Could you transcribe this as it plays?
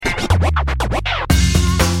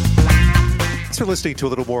for listening to A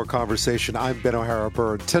Little More Conversation. I'm Ben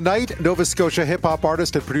O'Hara-Byrne. Tonight, Nova Scotia hip-hop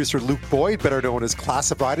artist and producer Luke Boyd, better known as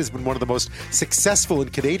Classified, has been one of the most successful in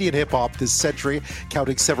Canadian hip-hop this century,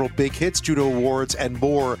 counting several big hits, Juno Awards, and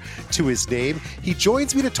more to his name. He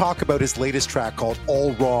joins me to talk about his latest track called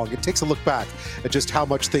All Wrong. It takes a look back at just how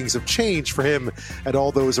much things have changed for him and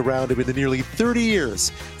all those around him in the nearly 30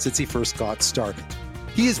 years since he first got started.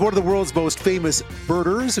 He is one of the world's most famous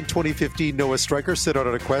birders. In 2015, Noah Strycker set out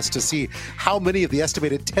on a quest to see how many of the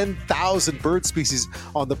estimated 10,000 bird species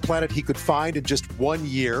on the planet he could find in just 1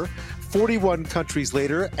 year. 41 countries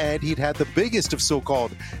later, and he'd had the biggest of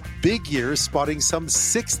so-called big years, spotting some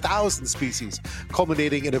 6,000 species,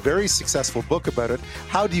 culminating in a very successful book about it.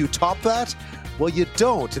 How do you top that? Well, you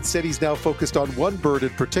don't. Instead, he's now focused on one bird in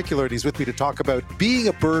particular, and he's with me to talk about being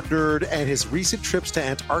a bird nerd and his recent trips to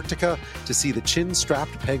Antarctica to see the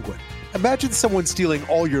chin-strapped penguin. Imagine someone stealing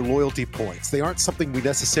all your loyalty points. They aren't something we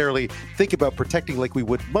necessarily think about protecting like we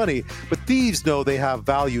would money, but thieves know they have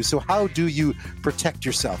value. So how do you protect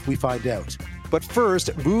yourself? We find out. But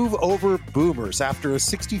first, move over boomers. After a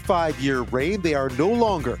 65-year reign, they are no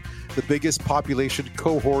longer the biggest population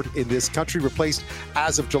cohort in this country, replaced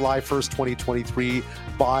as of July 1st, 2023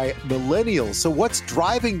 by millennials. So what's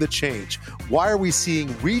driving the change? Why are we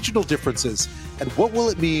seeing regional differences? And what will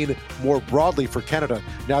it mean more broadly for Canada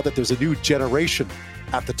now that there's a new generation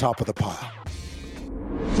at the top of the pile?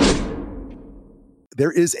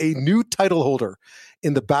 There is a new title holder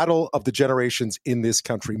in the battle of the generations in this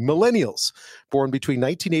country. Millennials, born between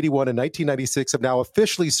 1981 and 1996, have now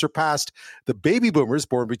officially surpassed the baby boomers,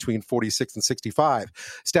 born between 46 and 65.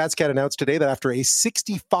 StatsCan announced today that after a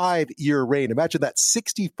 65-year reign, imagine that,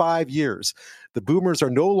 65 years, the boomers are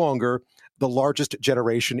no longer the largest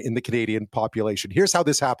generation in the Canadian population. Here's how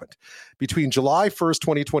this happened. Between July 1st,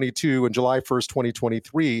 2022 and July 1st,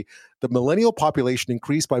 2023, the millennial population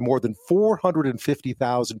increased by more than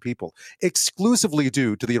 450,000 people, exclusively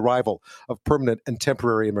due to the arrival of permanent and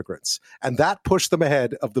temporary immigrants. And that pushed them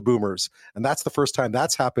ahead of the boomers. And that's the first time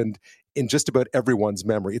that's happened in just about everyone's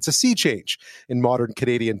memory. It's a sea change in modern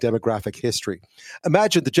Canadian demographic history.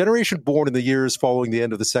 Imagine the generation born in the years following the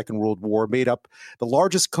end of the Second World War made up the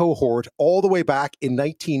largest cohort all the way back in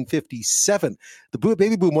 1957. The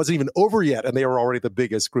baby boom wasn't even over yet, and they were already the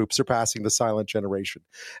biggest group, surpassing the silent generation.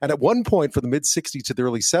 And at one point, from the mid-60s to the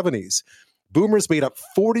early 70s, boomers made up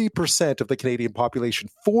 40% of the Canadian population.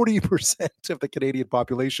 40% of the Canadian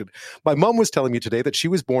population. My mom was telling me today that she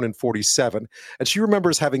was born in 47, and she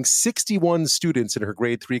remembers having 61 students in her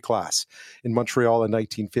grade 3 class in Montreal in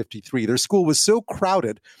 1953. Their school was so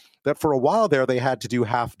crowded that for a while there, they had to do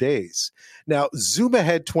half days. Now, zoom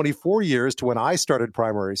ahead 24 years to when I started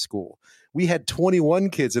primary school. We had 21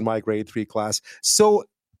 kids in my grade 3 class. So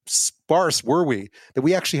sparse were we that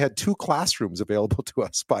we actually had 2 classrooms available to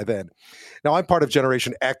us by then. Now, I'm part of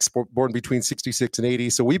Generation X, born between 66 and 80,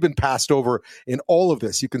 so we've been passed over in all of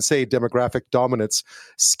this. You can say demographic dominance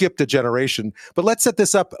skipped a generation, but let's set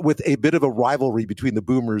this up with a bit of a rivalry between the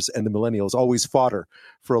boomers and the millennials, always fodder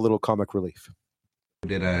for a little comic relief.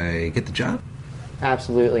 Did I get the job?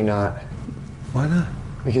 Absolutely not. Why not?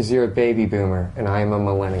 Because you're a baby boomer and I am a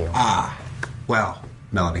millennial. Well,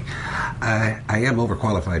 Melanie, I am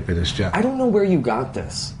overqualified for this job. I don't know where you got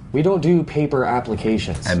this. We don't do paper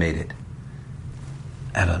applications. I made it.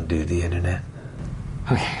 I don't do the internet.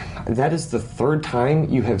 Okay, that is the 3rd time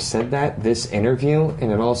you have said that this interview,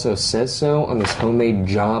 and it also says so on this homemade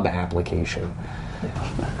job application.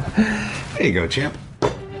 There you go, champ.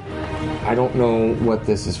 I don't know what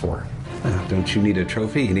this is for. Don't you need a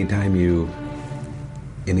trophy anytime you...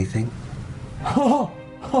 anything? Oh,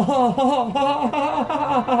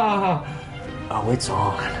 it's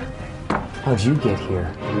on. How'd you get here?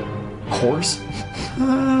 Horse?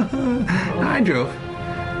 I drove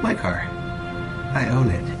my car. I own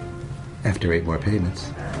it. After 8 more payments.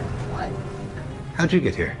 What? How'd you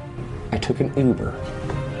get here? I took an Uber.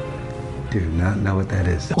 Do not know what that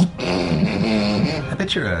is. I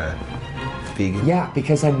bet you're a vegan. Yeah,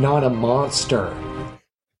 because I'm not a monster.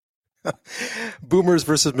 Boomers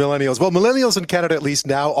versus millennials. Well, millennials in Canada at least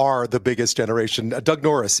now are the biggest generation. Doug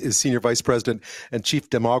Norris is Senior Vice President and Chief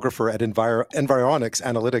Demographer at Environics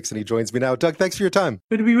Analytics, and he joins me now. Doug, thanks for your time.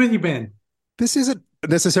 Good to be with you, Ben. This isn't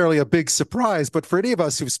necessarily a big surprise, but for any of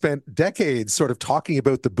us who've spent decades sort of talking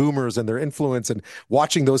about the boomers and their influence and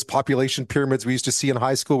watching those population pyramids we used to see in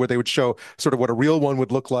high school where they would show sort of what a real one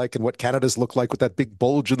would look like and what Canada's look like with that big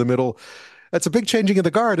bulge in the middle, that's a big changing of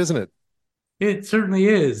the guard, isn't it? It certainly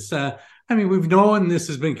is. I mean, we've known this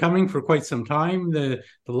has been coming for quite some time. The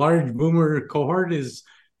large boomer cohort is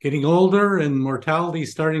getting older and mortality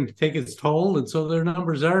is starting to take its toll. And so their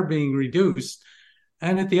numbers are being reduced.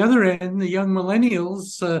 And at the other end, the young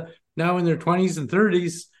millennials, now in their 20s and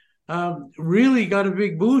 30s, really got a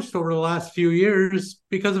big boost over the last few years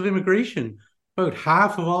because of immigration. About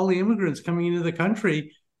half of all the immigrants coming into the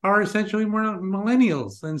country are essentially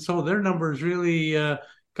millennials. And so their numbers really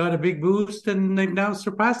got a big boost, and they've now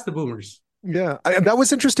surpassed the boomers. Yeah, and that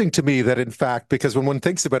was interesting to me that in fact, because when one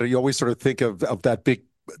thinks about it, you always sort of think of that big,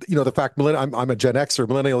 the fact I'm a Gen Xer,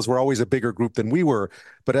 millennials were always a bigger group than we were.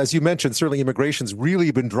 But as you mentioned, certainly immigration's really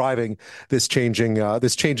been driving this changing of the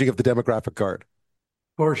demographic guard.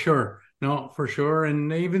 For sure. No, for sure.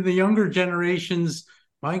 And even the younger generations,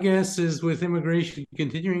 my guess is with immigration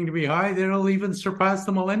continuing to be high, they'll even surpass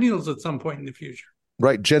the millennials at some point in the future.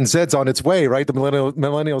 Right, Gen Z's on its way. Right, the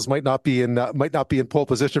millennials might not be in pole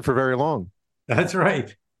position for very long. That's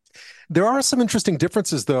right. There are some interesting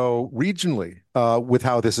differences, though, regionally with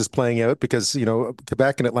how this is playing out, because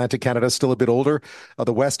Quebec and Atlantic Canada is still a bit older,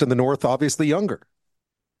 the West and the North obviously younger.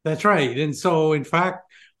 That's right. And so, in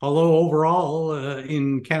fact, although overall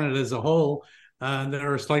in Canada as a whole,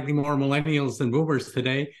 there are slightly more millennials than boomers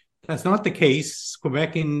today, that's not the case.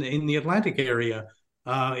 Quebec in the Atlantic area.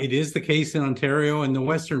 It is the case in Ontario and the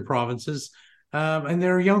Western provinces, and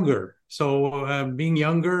they're younger. So being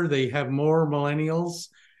younger, they have more millennials.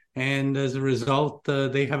 And as a result,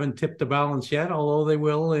 they haven't tipped the balance yet, although they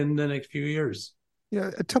will in the next few years. Yeah,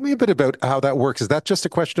 tell me a bit about how that works. Is that just a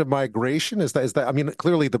question of migration? Is that? I mean,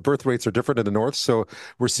 clearly the birth rates are different in the north, so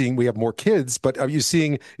we have more kids. But are you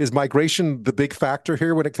seeing, is migration the big factor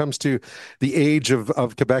here when it comes to the age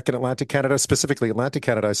of Quebec and Atlantic Canada, specifically Atlantic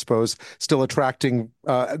Canada, I suppose, still attracting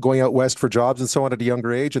going out west for jobs and so on at a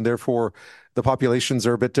younger age, and therefore the populations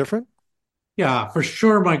are a bit different? Yeah, for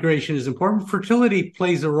sure, migration is important. Fertility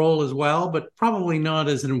plays a role as well, but probably not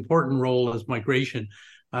as an important role as migration.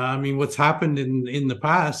 I mean, what's happened in the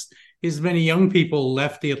past is many young people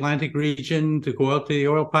left the Atlantic region to go out to the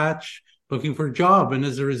oil patch looking for a job. And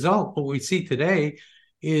as a result, what we see today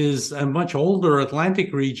is a much older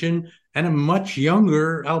Atlantic region and a much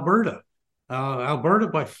younger Alberta. Alberta,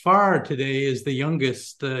 by far today, is the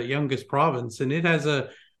youngest province, and it has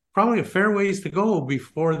probably a fair ways to go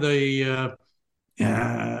before in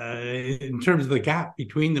terms of the gap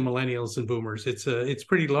between the millennials and boomers. It's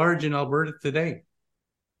pretty large in Alberta today.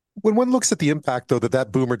 When one looks at the impact, though,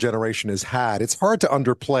 that boomer generation has had, it's hard to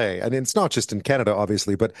underplay. And it's not just in Canada,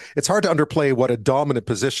 obviously, but it's hard to underplay what a dominant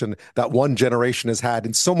position that one generation has had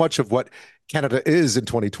in so much of what Canada is in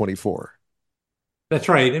 2024. That's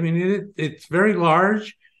right. I mean, it's very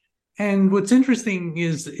large. And what's interesting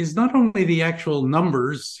is not only the actual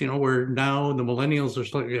numbers, where now the millennials are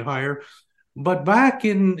slightly higher, but back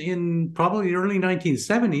in probably the early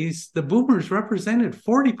 1970s, the boomers represented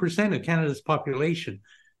 40% of Canada's population.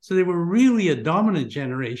 So they were really a dominant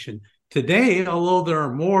generation. Today, although there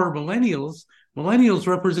are more millennials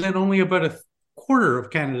represent only about a quarter of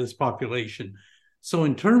Canada's population. So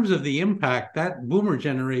in terms of the impact, that boomer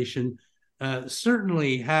generation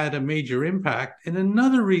certainly had a major impact. And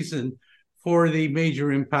another reason for the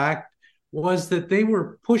major impact was that they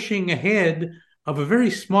were pushing ahead of a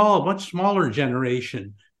much smaller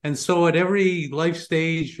generation. And so at every life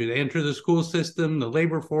stage, they enter the school system, the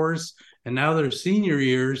labor force, and now their senior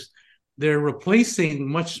years, they're replacing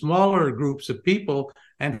much smaller groups of people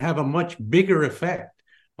and have a much bigger effect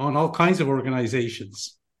on all kinds of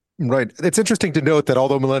organizations. Right. It's interesting to note that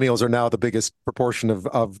although millennials are now the biggest proportion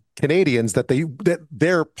of Canadians, that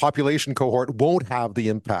their population cohort won't have the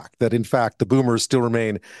impact, that in fact the boomers still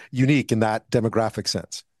remain unique in that demographic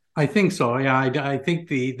sense. I think so. Yeah, I think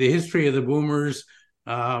the history of the boomers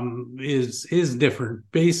is different,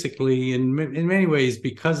 basically in many ways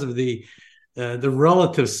because of the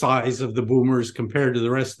relative size of the boomers compared to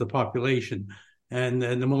the rest of the population, and the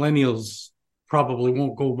millennials probably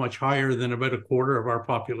won't go much higher than about a quarter of our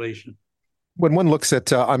population. When one looks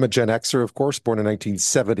at, I'm a Gen Xer, of course, born in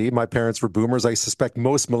 1970. My parents were boomers. I suspect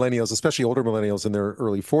most millennials, especially older millennials in their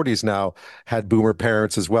early 40s now, had boomer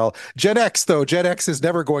parents as well. Gen X, though, Gen X is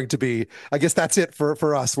never going to be, I guess that's it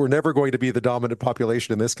for us. We're never going to be the dominant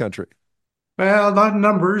population in this country. Well, not in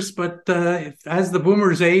numbers, but as the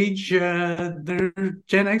boomers age, Gen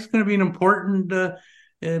X is going to be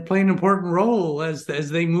play an important role as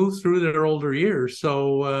they move through their older years.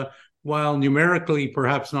 So while numerically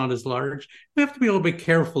perhaps not as large, we have to be a little bit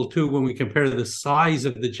careful too when we compare the size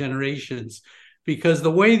of the generations, because the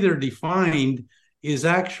way they're defined is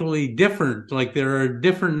actually different. Like there are a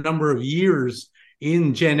different number of years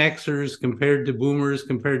in Gen Xers compared to boomers,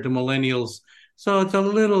 compared to millennials. So it's a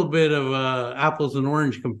little bit of a apples and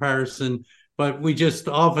orange comparison, but we just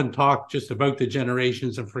often talk just about the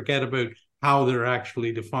generations and forget about how they're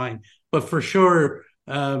actually defined. But for sure,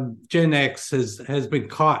 Gen X has been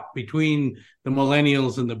caught between the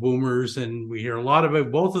millennials and the boomers, and we hear a lot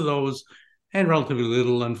about both of those, and relatively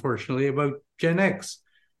little, unfortunately, about Gen X.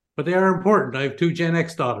 But they are important. I have two Gen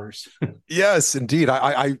X daughters. Yes, indeed.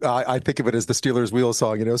 I think of it as the Steelers wheel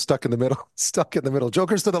song, stuck in the middle, stuck in the middle.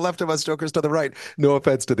 Jokers to the left of us, jokers to the right. No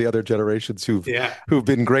offense to the other generations Yeah. who've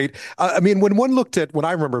been great. I mean, when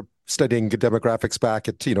I remember studying demographics back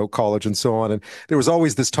at college and so on, and there was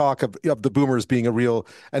always this talk of the boomers being a real,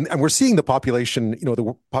 and we're seeing the population,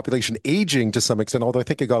 the population aging to some extent, although I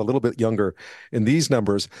think it got a little bit younger in these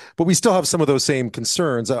numbers, but we still have some of those same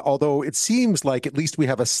concerns, although it seems like at least we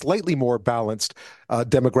have a slightly more balanced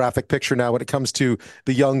demographic picture now when it comes to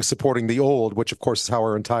the young supporting the old, which of course is how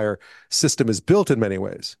our entire system is built in many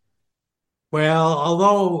ways. Well,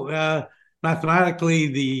 although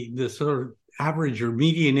mathematically the sort of average or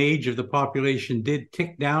median age of the population did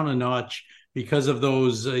tick down a notch because of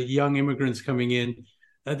those young immigrants coming in,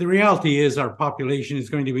 the reality is our population is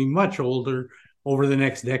going to be much older over the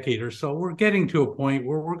next decade or so. We're getting to a point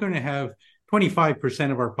where we're going to have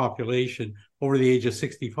 25% of our population over the age of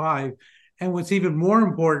 65. And what's even more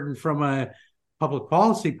important from a public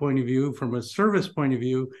policy point of view, from a service point of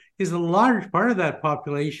view, is a large part of that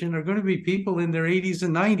population are going to be people in their 80s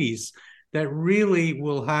and 90s that really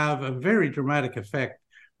will have a very dramatic effect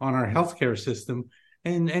on our healthcare system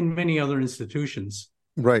and many other institutions.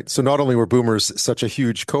 Right. So not only were boomers such a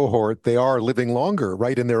huge cohort, they are living longer,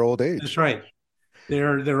 right, in their old age. That's right.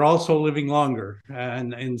 They're also living longer,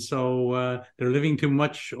 and so they're living to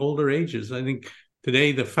much older ages. I think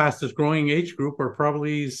today, the fastest growing age group are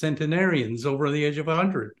probably centenarians over the age of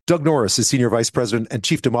 100. Doug Norris is Senior Vice President and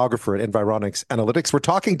Chief Demographer at Environics Analytics. We're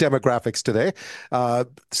talking demographics today.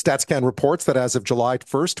 StatsCan reports that as of July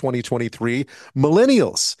 1st, 2023,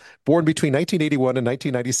 millennials born between 1981 and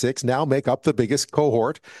 1996 now make up the biggest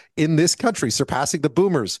cohort in this country, surpassing the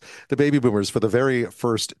boomers, the baby boomers, for the very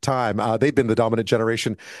first time. They've been the dominant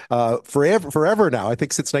generation forever now. I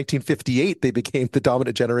think since 1958, they became the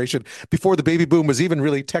dominant generation before the baby boom was even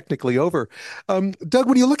really technically over. Doug,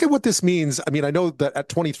 when you look at what this means, I mean, I know that at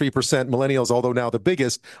 23%, millennials, although now the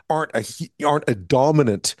biggest, aren't a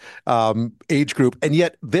dominant age group, and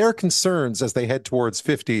yet their concerns as they head towards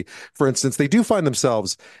 50, for instance, they do find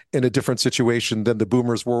themselves in a different situation than the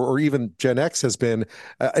boomers were, or even Gen X has been,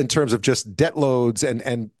 in terms of just debt loads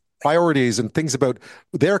and priorities and things about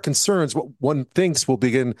their concerns. What one thinks will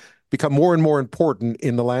become more and more important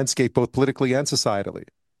in the landscape, both politically and societally.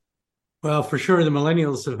 Well, for sure, the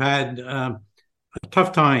millennials have had a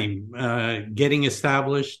tough time getting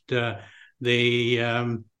established.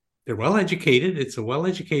 They're well educated. It's a well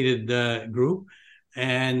educated group,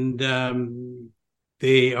 and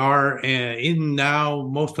they are in now,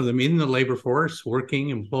 most of them in the labor force, working,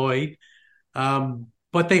 employed,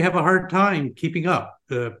 but they have a hard time keeping up.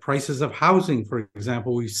 The prices of housing, for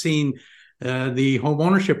example, we've seen the home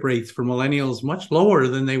ownership rates for millennials much lower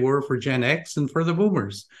than they were for Gen X and for the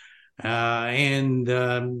boomers. And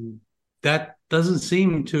that doesn't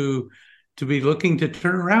seem to be looking to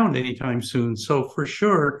turn around anytime soon. So for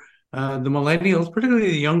sure, the millennials, particularly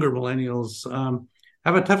the younger millennials,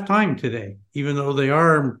 have a tough time today, even though they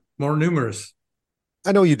are more numerous.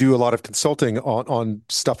 I know you do a lot of consulting on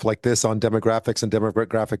stuff like this, on demographics and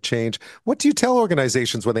demographic change. What do you tell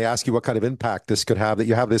organizations when they ask you what kind of impact this could have, that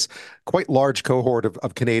you have this quite large cohort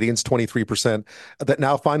of Canadians, 23%, that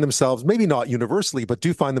now find themselves, maybe not universally, but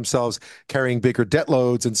do find themselves carrying bigger debt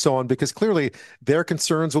loads and so on, because clearly their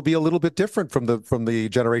concerns will be a little bit different from the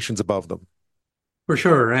generations above them. For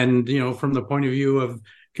sure. And, from the point of view of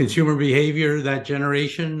consumer behavior, that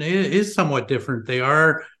generation is somewhat different. They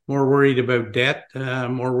are more worried about debt,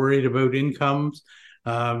 more worried about incomes,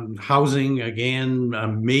 housing, again, a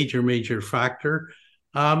major factor.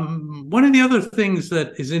 One of the other things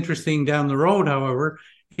that is interesting down the road, however,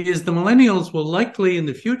 is the millennials will likely in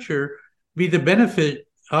the future be the benefit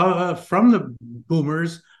from the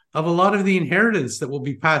boomers of a lot of the inheritance that will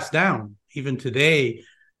be passed down. Even today,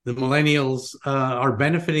 the millennials are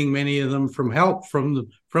benefiting, many of them, from help from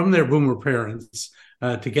their boomer parents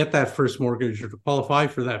to get that first mortgage or to qualify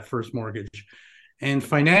for that first mortgage. And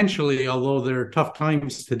financially, although there are tough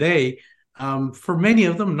times today, for many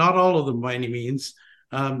of them, not all of them by any means,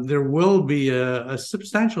 there will be a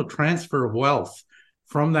substantial transfer of wealth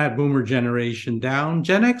from that boomer generation down.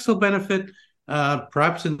 Gen X will benefit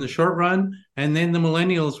perhaps in the short run, and then the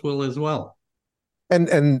millennials will as well.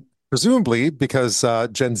 And presumably, because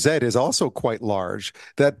Gen Z is also quite large,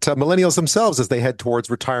 that millennials themselves, as they head towards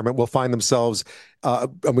retirement, will find themselves, I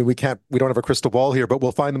mean, we don't have a crystal ball here, but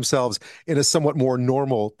will find themselves in a somewhat more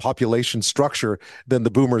normal population structure than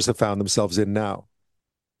the boomers have found themselves in now.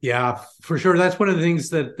 Yeah, for sure. That's one of the things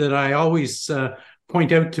that I always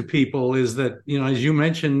point out to people is that, as you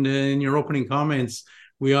mentioned in your opening comments,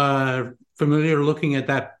 we are familiar looking at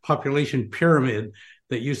that population pyramid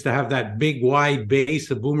that used to have that big wide base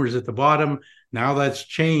of boomers at the bottom. Now that's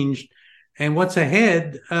changed. And what's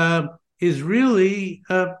ahead is really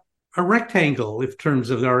a rectangle in terms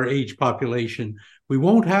of our age population. We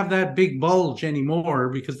won't have that big bulge anymore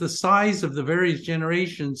because the size of the various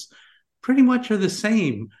generations pretty much are the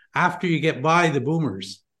same after you get by the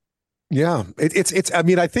boomers. Yeah, it's. I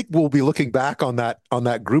mean, I think we'll be looking back on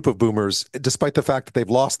that group of boomers, despite the fact that they've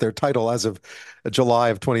lost their title as of July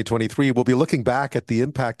of 2023. We'll be looking back at the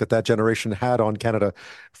impact that generation had on Canada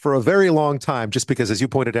for a very long time, just because, as you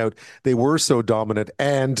pointed out, they were so dominant,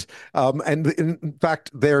 and in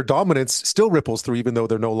fact, their dominance still ripples through, even though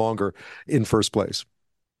they're no longer in first place.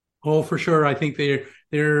 Oh, for sure. I think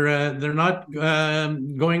they're not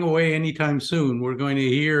going away anytime soon. We're going to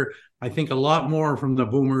hear, I think, a lot more from the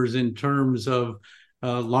boomers in terms of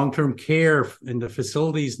long-term care and the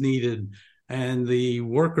facilities needed and the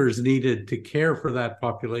workers needed to care for that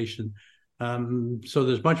population. So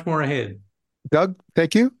there's much more ahead. Doug,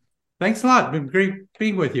 thank you. Thanks a lot. It's been great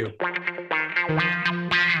being with you.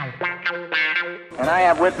 And I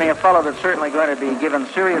have with me a fellow that's certainly going to be given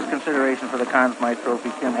serious consideration for the Conn Smythe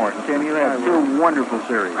Trophy, Tim Horton. Tim, you had two wonderful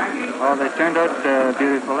series. Oh, they turned out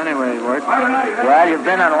beautiful anyway, Ward. Well, you've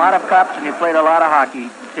been on a lot of cups and you played a lot of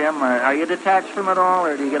hockey. Tim, are you detached from it all,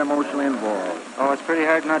 or do you get emotionally involved? Oh, it's pretty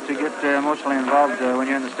hard not to get emotionally involved when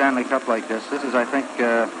you're in the Stanley Cup like this. This is, I think,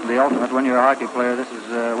 the ultimate. When you're a hockey player, this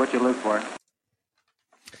is what you live for.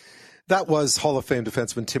 That was Hall of Fame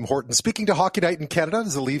defenseman Tim Horton speaking to Hockey Night in Canada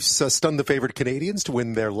as the Leafs stunned the favourite Canadians to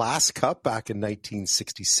win their last cup back in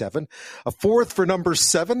 1967. A fourth for number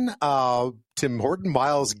 7, Tim Horton,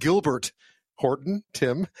 Miles Gilbert Horton,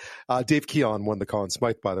 Tim. Dave Keon won the Conn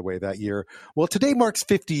Smythe, by the way, that year. Well, today marks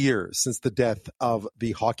 50 years since the death of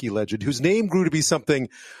the hockey legend, whose name grew to be something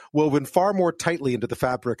woven far more tightly into the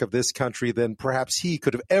fabric of this country than perhaps he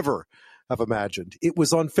could have ever have imagined. It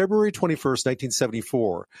was on February 21st,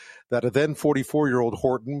 1974, that a then 44-year-old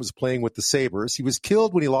Horton was playing with the Sabres. He was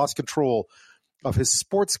killed when he lost control of his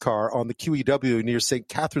sports car on the QEW near St.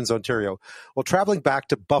 Catharines, Ontario, while traveling back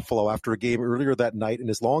to Buffalo after a game earlier that night in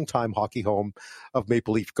his longtime hockey home of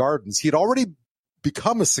Maple Leaf Gardens. He had already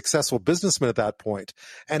become a successful businessman at that point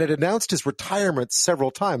and had announced his retirement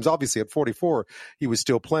several times. Obviously, at 44, he was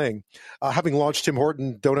still playing. Having launched Tim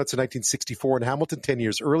Horton Donuts in 1964 in Hamilton 10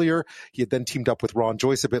 years earlier, he had then teamed up with Ron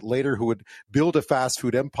Joyce a bit later, who would build a fast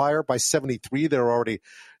food empire. By 73, there were already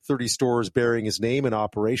 30 stores bearing his name in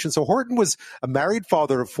operation. So Horton was a married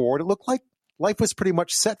father of 4, and it looked like life was pretty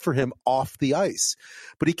much set for him off the ice.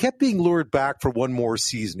 But he kept being lured back for one more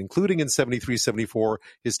season, including in 73-74,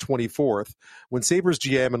 his 24th, when Sabres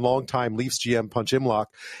GM and longtime Leafs GM Punch Imlach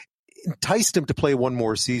enticed him to play one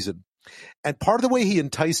more season. And part of the way he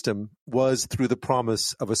enticed him was through the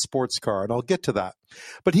promise of a sports car, and I'll get to that.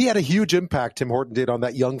 But he had a huge impact, Tim Horton did, on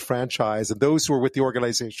that young franchise, and those who were with the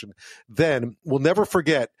organization then will never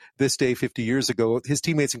forget this day 50 years ago. His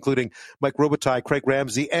teammates, including Mike Robitaille, Craig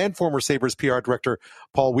Ramsey, and former Sabres PR director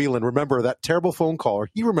Paul Whelan, remember that terrible phone call, or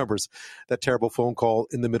he remembers that terrible phone call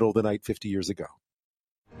in the middle of the night 50 years ago.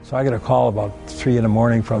 So I got a call about 3 in the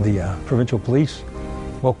morning from the provincial police.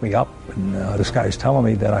 Woke me up, and this guy's telling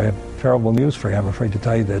me that I have terrible news for you. I'm afraid to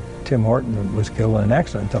tell you that Tim Horton was killed in an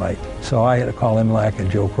accident tonight. So I had to call Imlach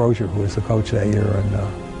and Joe Crozier, who was the coach that year,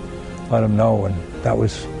 and let him know, and that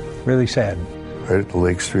was really sad. Right at the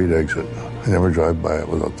Lake Street exit. I never drive by it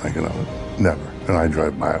without thinking of it. Never. And I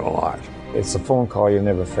drive by it a lot. It's a phone call you'll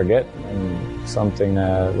never forget, and something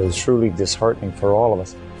that was truly disheartening for all of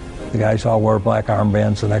us. The guys all wore black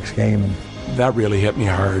armbands the next game. And that really hit me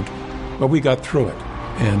hard, but we got through it.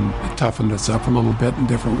 And it toughened us up a little bit in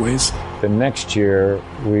different ways. The next year,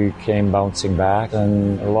 we came bouncing back,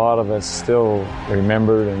 and a lot of us still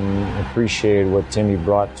remembered and appreciated what Timmy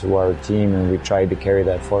brought to our team, and we tried to carry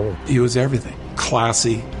that forward. He was everything.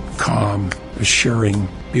 Classy, calm, assuring,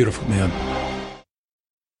 beautiful man.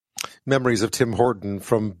 Memories of Tim Horton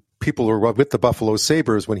from people who were with the Buffalo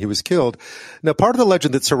Sabres when he was killed. Now, part of the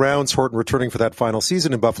legend that surrounds Horton returning for that final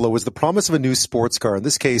season in Buffalo was the promise of a new sports car. In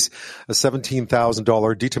this case, a $17,000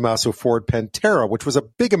 DiTomaso Ford Pantera, which was a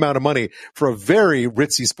big amount of money for a very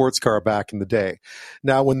ritzy sports car back in the day.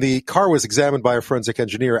 Now, when the car was examined by a forensic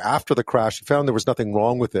engineer after the crash, he found there was nothing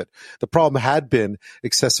wrong with it. The problem had been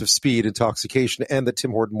excessive speed, intoxication, and that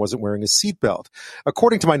Tim Horton wasn't wearing a seatbelt.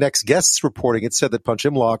 According to my next guest's reporting, it said that Punch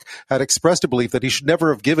Imlach had expressed a belief that he should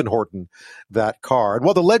never have given Horton that car. And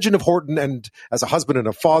while the legend of Horton, and as a husband and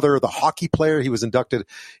a father, the hockey player, he was inducted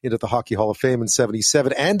into the Hockey Hall of Fame in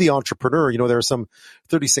 77, and the entrepreneur, there are some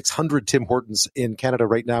 3,600 Tim Hortons in Canada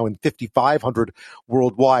right now and 5,500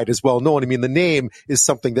 worldwide, is well known. I mean, the name is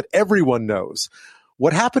something that everyone knows.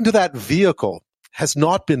 What happened to that vehicle has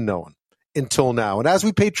not been known until now. And as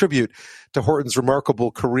we pay tribute to Horton's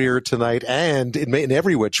remarkable career tonight, and in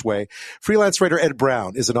every which way, freelance writer Ed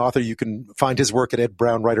Brown is an author. You can find his work at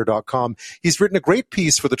edbrownwriter.com. He's written a great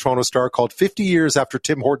piece for the Toronto Star called 50 Years After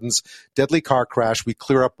Tim Horton's Deadly Car Crash, We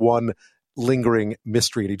Clear Up One Lingering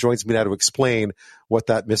Mystery. And he joins me now to explain what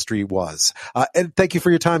that mystery was. Ed, thank you for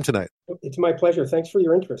your time tonight. It's my pleasure. Thanks for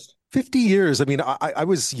your interest. 50 years. I mean, I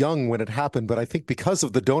was young when it happened, but I think because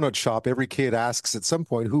of the donut shop, every kid asks at some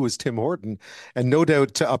point, who was Tim Horton? And no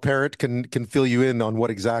doubt a parent can fill you in on what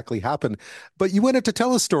exactly happened. But you went in to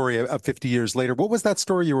tell a story of 50 years later. What was that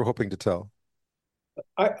story you were hoping to tell?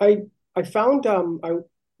 I found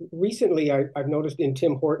recently I've noticed in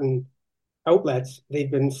Tim Horton outlets, they've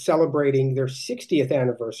been celebrating their 60th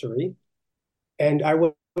anniversary. And I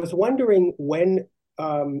was wondering when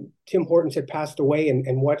Tim Hortons had passed away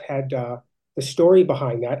and what had the story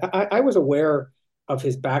behind that. I was aware of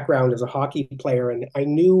his background as a hockey player, and I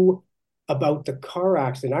knew about the car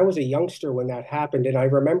accident. I was a youngster when that happened, and I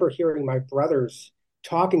remember hearing my brothers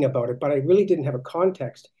talking about it, but I really didn't have a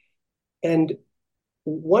context. And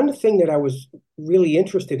one thing that I was really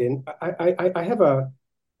interested in, I have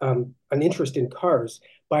an interest in cars,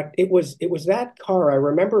 but it was that car. I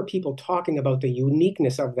remember people talking about the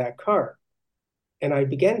uniqueness of that car. And I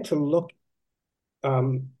began to look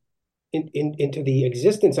into the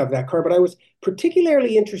existence of that car, but I was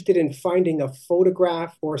particularly interested in finding a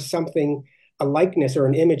photograph or something, a likeness or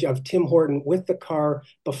an image of Tim Horton with the car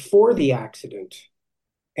before the accident.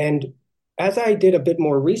 And as I did a bit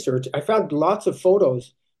more research, I found lots of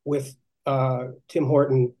photos with Tim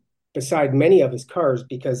Horton beside many of his cars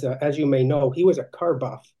because, as you may know, he was a car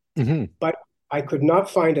buff. Mm-hmm. But I could not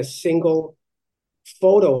find a single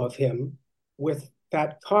photo of him with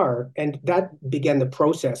that car. And that began the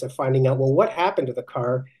process of finding out, well, what happened to the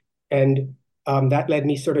car? And that led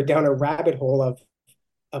me sort of down a rabbit hole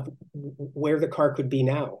of where the car could be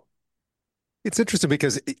now. It's interesting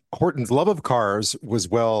because Horton's love of cars was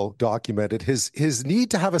well documented. His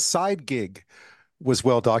need to have a side gig was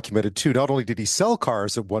well documented too. Not only did he sell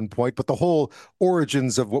cars at one point, but the whole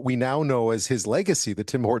origins of what we now know as his legacy, the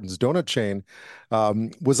Tim Hortons donut chain,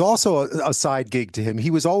 was also a side gig to him.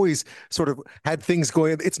 He was always sort of had things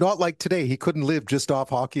going. It's not like today. He couldn't live just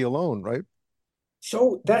off hockey alone, right?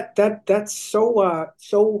 So that's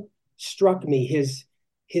so struck me.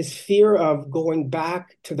 His fear of going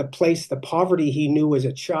back to the poverty he knew as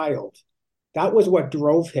a child. That was what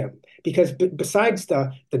drove him. Because besides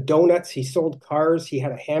the donuts, he sold cars. He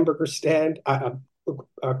had a hamburger stand, a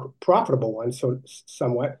profitable one, so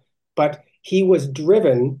somewhat. But he was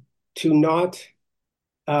driven to not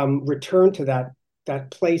return to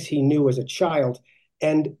that place he knew as a child.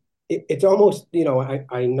 And it's almost,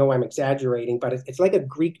 I know I'm exaggerating, but it's like a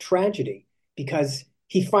Greek tragedy because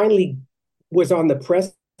he finally was on the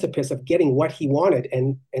precipice of getting what he wanted,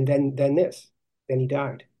 and then he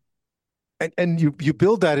died. And you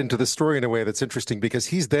build that into the story in a way that's interesting because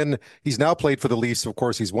he's now played for the Leafs. Of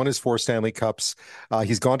course, he's won his 4 Stanley Cups.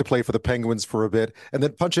 He's gone to play for the Penguins for a bit. And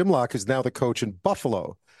then Punch Imlach is now the coach in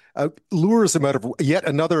Buffalo. Lures him out of yet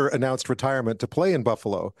another announced retirement to play in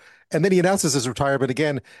Buffalo. And then he announces his retirement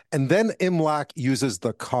again. And then Imlach uses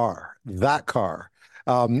that car,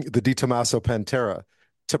 the Di Tommaso Pantera,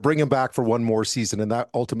 to bring him back for one more season. And that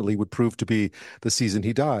ultimately would prove to be the season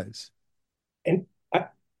he dies. And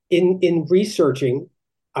in researching,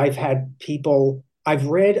 I've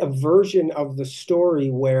read a version of the story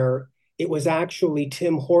where it was actually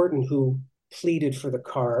Tim Horton who pleaded for the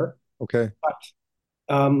car. Okay. But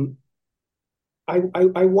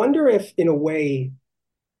I wonder if, in a way,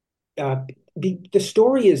 the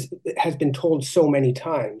story has been told so many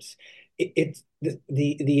times.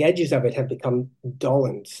 The edges of it have become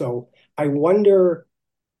dulled. So I wonder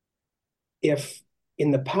if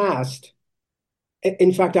in the past.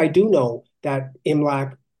 In fact, I do know that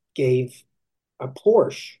Imlach gave a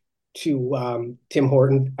Porsche to Tim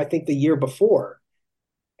Horton, I think the year before.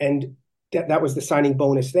 And that was the signing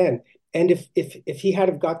bonus then. And if he had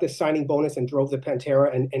have got this signing bonus and drove the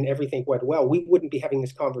Pantera and everything went well, we wouldn't be having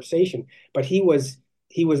this conversation. But Tim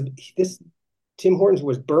Hortons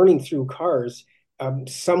was burning through cars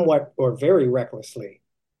somewhat or very recklessly.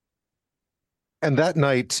 And that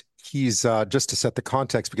night, he's just to set the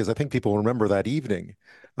context, because I think people remember that evening.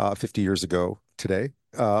 50 years ago today,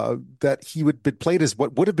 that he would be played as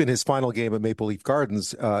what would have been his final game at Maple Leaf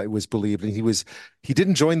Gardens, it was believed. And he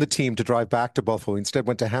didn't join the team to drive back to Buffalo. He instead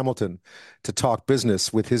went to Hamilton to talk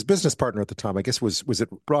business with his business partner at the time. I guess was it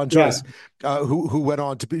Ron Joyce, who went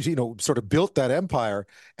on to be, sort of built that empire.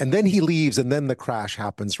 And then he leaves, and then the crash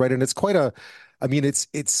happens, right? And it's quite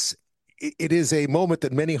it is a moment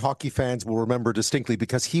that many hockey fans will remember distinctly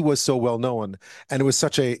because he was so well known, and it was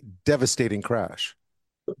such a devastating crash.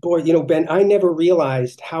 Boy, Ben, I never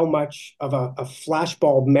realized how much of a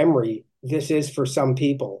flashbulb memory this is for some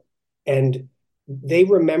people. And they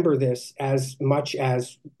remember this as much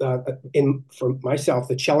as, for myself,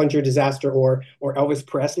 the Challenger disaster or Elvis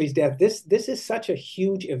Presley's death. This is such a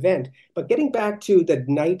huge event. But getting back to the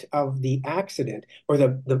night of the accident, or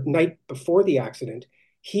the night before the accident,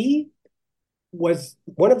 he was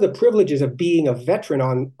one of the privileges of being a veteran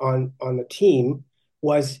on the team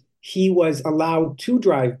was he was allowed to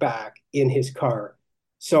drive back in his car.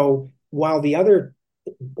 So while his other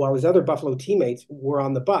Buffalo teammates were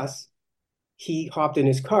on the bus, he hopped in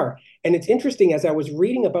his car. And it's interesting, as I was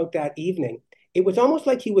reading about that evening, it was almost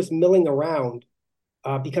like he was milling around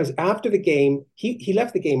because after the game, he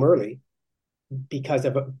left the game early because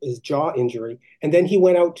of his jaw injury. And then he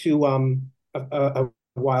went out to a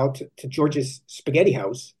while to George's Spaghetti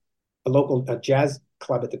House, a local jazz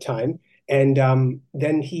club at the time. And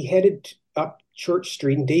then he headed up Church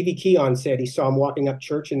Street, and Davey Keon said he saw him walking up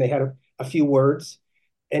Church, and they had a few words.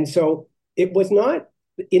 And so it was not,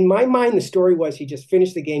 in my mind, the story was he just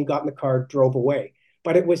finished the game, got in the car, drove away.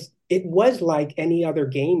 But it was like any other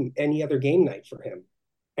game night for him,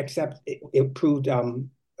 except it proved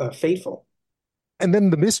fateful. And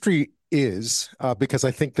then the mystery is because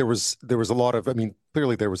I think there was a lot of,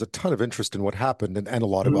 clearly there was a ton of interest in what happened and a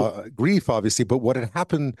lot of grief, obviously, but what had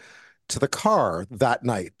happened to the car that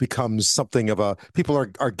night becomes something of people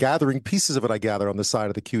are gathering pieces of it, I gather, on the side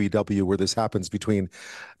of the QEW where this happens between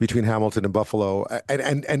Hamilton and Buffalo.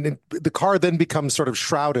 And the car then becomes sort of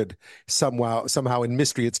shrouded somehow in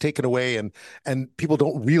mystery. It's taken away and people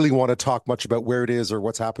don't really want to talk much about where it is or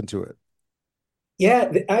what's happened to it.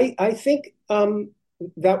 Yeah, I think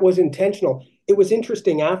that was intentional. It was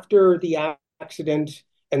interesting after the accident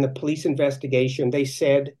and the police investigation,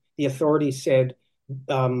 the authorities said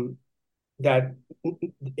that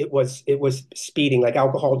it was speeding, like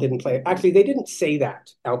alcohol didn't play. Actually, they didn't say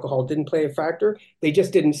that alcohol didn't play a factor. They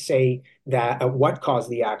just didn't say that what caused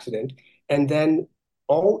the accident. And then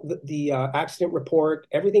all the accident report,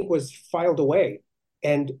 everything was filed away.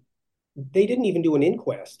 And they didn't even do an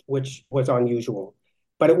inquest, which was unusual.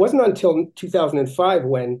 But it wasn't until 2005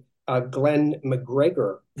 when Glenn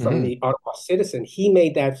McGregor from the Ottawa Citizen, he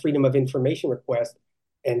made that Freedom of Information request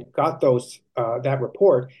and got that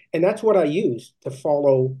report. And that's what I used to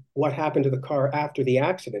follow what happened to the car after the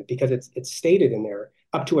accident, because it's stated in there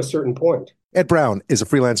up to a certain point. Ed Brown is a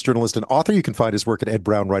freelance journalist and author. You can find his work at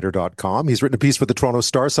edbrownwriter.com. He's written a piece for the Toronto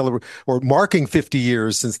Star marking 50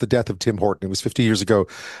 years since the death of Tim Horton. It was 50 years ago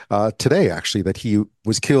today, actually, that he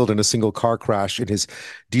was killed in a single car crash in his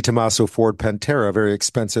Di Tommaso Ford Pantera, a very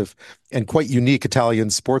expensive and quite unique Italian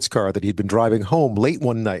sports car that he'd been driving home late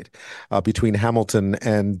one night between Hamilton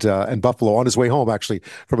and Buffalo, on his way home, actually,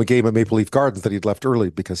 from a game at Maple Leaf Gardens that he'd left early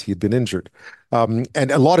because he'd been injured. And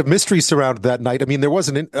a lot of mystery surrounded that night. There was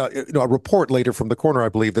a report later from the Corner, I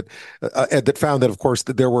believe, that found that, of course,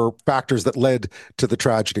 that there were factors that led to the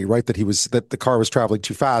tragedy, right? That the car was traveling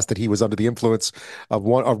too fast, that he was under the influence of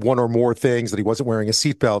one or more things, that he wasn't wearing a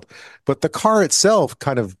seatbelt. But the car itself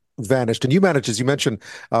kind of vanished. And you managed, as you mentioned,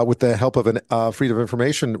 with the help of a Freedom of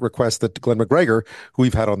Information request that Glenn McGregor, who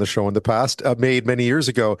we've had on the show in the past, made many years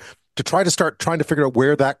ago, to start trying to figure out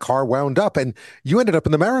where that car wound up. And you ended up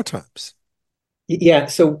in the Maritimes. Yeah.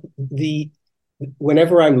 So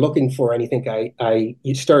whenever I'm looking for anything,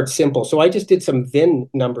 you start simple. So I just did some VIN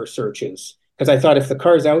number searches because I thought if the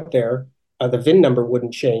car's out there, the VIN number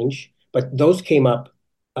wouldn't change. But those came up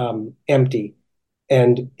empty.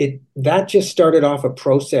 And that just started off a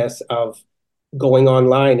process of going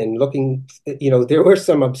online and looking. There were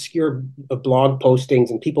some obscure blog postings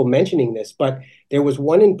and people mentioning this, but there was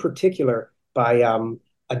one in particular by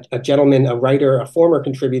a gentleman, a writer, a former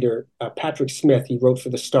contributor, Patrick Smith. He wrote for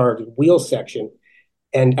the Star, the Wheels section.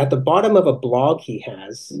 And at the bottom of a blog he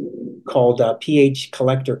has called PH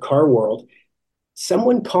Collector Car World,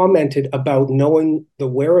 someone commented about knowing the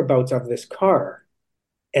whereabouts of this car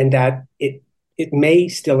and that it may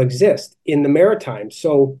still exist in the Maritimes.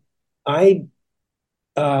 So I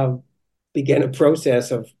began a process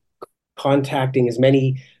of contacting as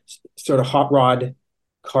many sort of hot rod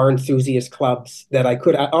car enthusiast clubs that I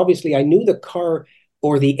could. Obviously, I knew the car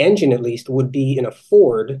or the engine at least, would be in a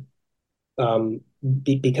Ford,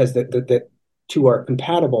 because the two are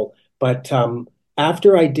compatible. But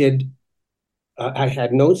after I did, I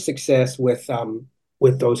had no success with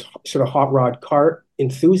those sort of hot rod car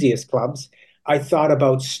enthusiast clubs. I thought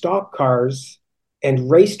about stock cars and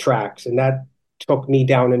racetracks, and that took me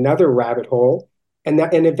down another rabbit hole. And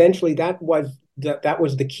eventually that was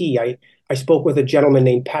the key. I spoke with a gentleman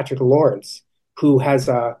named Patrick Lawrence, who has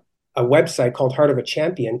a website called Heart of a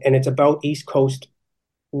Champion, and it's about East Coast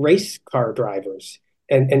race car drivers.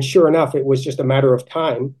 And sure enough, it was just a matter of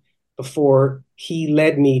time before he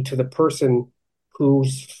led me to the person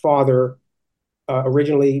whose father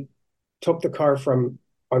originally took the car from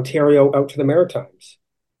Ontario out to the Maritimes.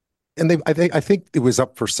 And I think it was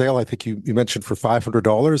up for sale. I think you mentioned for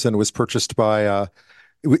 $500, and it was purchased by.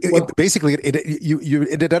 Basically,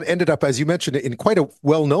 it ended up, as you mentioned, in quite a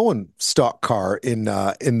well-known stock car in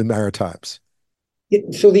the Maritimes.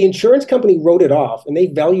 So the insurance company wrote it off, and they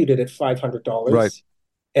valued it at $500. Right.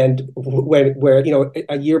 And where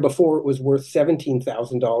a year before it was worth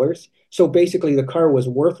 $17,000. So basically, the car was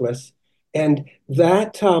worthless. And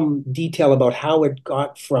that detail about how it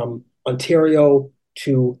got from Ontario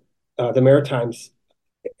to the Maritimes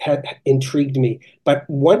had intrigued me. But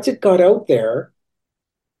once it got out there,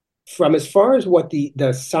 from as far as what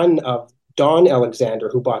the son of Don Alexander,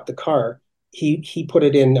 who bought the car, he put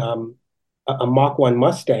it in a Mach 1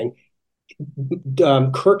 Mustang.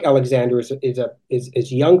 Kirk Alexander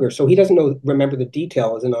is younger, so he doesn't remember the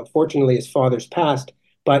details, and unfortunately his father's passed.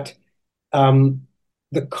 But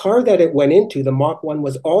the car that it went into, the Mach 1,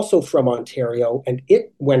 was also from Ontario, and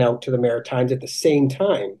it went out to the Maritimes at the same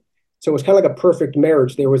time. So it was kind of like a perfect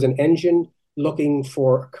marriage. There was an engine looking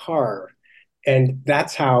for a car, and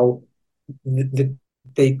that's how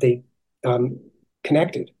they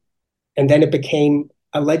connected. And then it became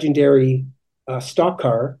a legendary stock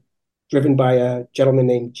car driven by a gentleman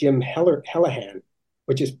named Jim Hellahan,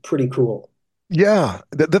 which is pretty cool. Yeah,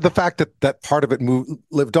 the fact that part of it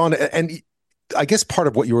lived on, and I guess part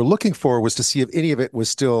of what you were looking for was to see if any of it was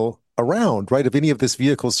still around, right? If any of this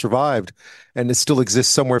vehicle survived and it still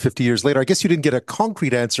exists somewhere 50 years later. I guess you didn't get a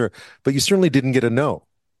concrete answer, but you certainly didn't get a no.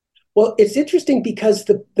 Well, it's interesting because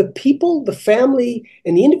the people, the family,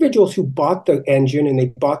 and the individuals who bought the engine and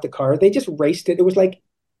they bought the car, they just raced it.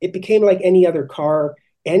 It became like any other car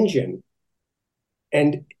engine.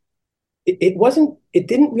 And it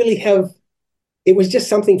didn't really have, it was just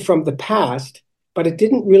something from the past, but it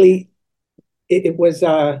didn't really, it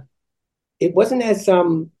wasn't as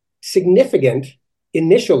significant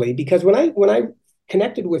initially, because when I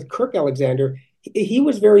connected with Kirk Alexander, he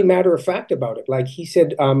was very matter of fact about it. Like he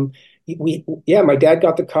said, my dad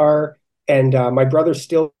got the car, and my brother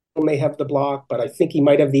still may have the block, but I think he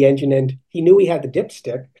might have the engine, and he knew he had the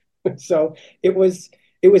dipstick. So it was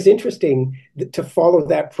interesting to follow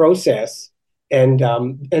that process. And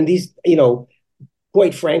these,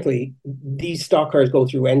 quite frankly, these stock cars go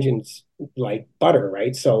through engines like butter,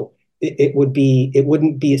 right? So it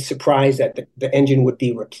wouldn't be a surprise that the engine would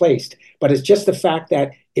be replaced. But it's just the fact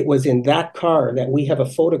that it was in that car that we have a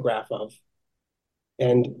photograph of,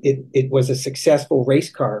 and it was a successful race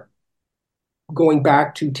car, going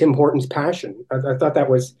back to Tim Horton's passion. I thought that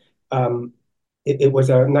was it was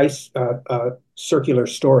a nice circular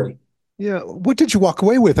story. Yeah. What did you walk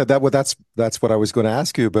away with? That's what I was going to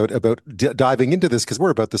ask you about diving into this, because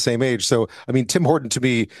we're about the same age. So, I mean, Tim Horton to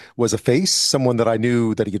me was a face, someone that I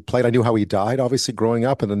knew that he had played. I knew how he died, obviously, growing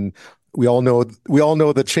up, and then we all know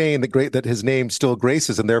the chain that his name still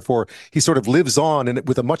graces, and therefore he sort of lives on and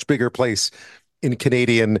with a much bigger place in the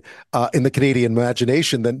Canadian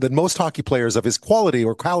imagination than most hockey players of his quality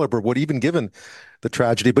or caliber would, even given the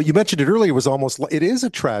tragedy. But you mentioned it earlier, it is a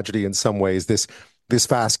tragedy in some ways, this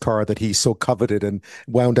fast car that he so coveted and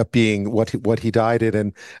wound up being what he died in.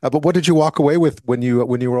 And but what did you walk away with when you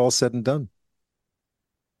were all said and done?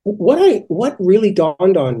 What really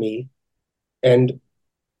dawned on me, and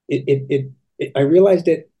I realized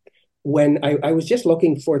it when I was just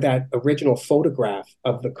looking for that original photograph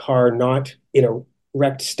of the car not in a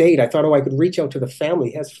wrecked state. I thought, I could reach out to the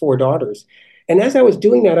family. He has 4 daughters. And as I was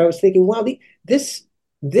doing that, I was thinking, wow, this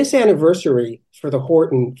anniversary for the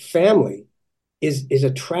Horton family is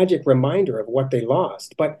a tragic reminder of what they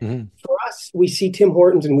lost. But for us, we see Tim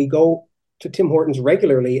Hortons and we go to Tim Hortons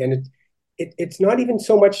regularly, and it's not even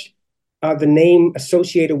so much the name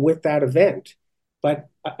associated with that event, but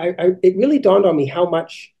it really dawned on me how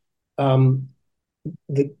much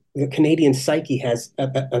the Canadian psyche has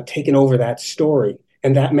taken over that story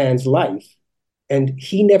and that man's life, and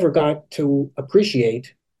he never got to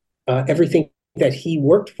appreciate everything that he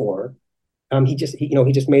worked for. He just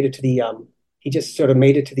made it to he just sort of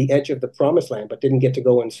made it to the edge of the promised land, but didn't get to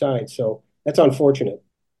go inside. So that's unfortunate.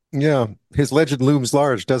 Yeah, his legend looms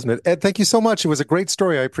large, doesn't it? Ed, thank you so much. It was a great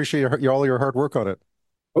story. I appreciate all your hard work on it.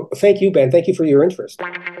 Oh, thank you, Ben. Thank you for your interest.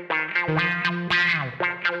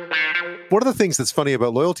 One of the things that's funny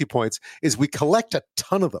about loyalty points is we collect a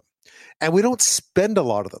ton of them and we don't spend a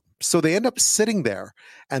lot of them. So they end up sitting there.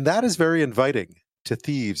 And that is very inviting to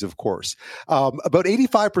thieves, of course. About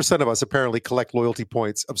 85% of us apparently collect loyalty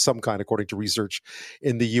points of some kind, according to research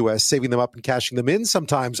in the US, saving them up and cashing them in.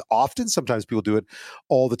 Sometimes, often, sometimes people do it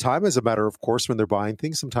all the time as a matter of course when they're buying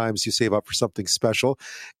things. Sometimes you save up for something special.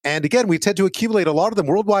 And again, we tend to accumulate a lot of them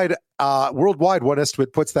worldwide. Worldwide, one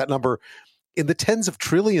estimate puts that number in the tens of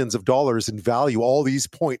trillions of dollars in value, all these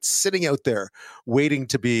points sitting out there waiting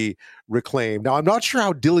to be reclaimed. Now, I'm not sure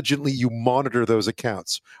how diligently you monitor those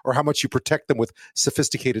accounts or how much you protect them with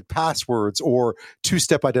sophisticated passwords or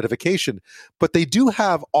two-step identification, but they do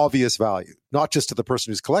have obvious value, not just to the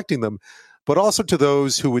person who's collecting them, but also to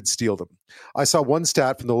those who would steal them. I saw one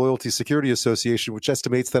stat from the Loyalty Security Association, which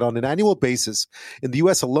estimates that on an annual basis, in the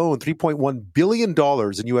U.S. alone, $3.1 billion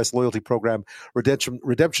in U.S. loyalty program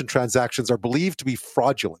redemption transactions are believed to be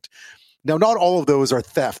fraudulent. Now, not all of those are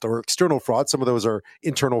theft or external fraud. Some of those are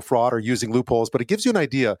internal fraud or using loopholes, but it gives you an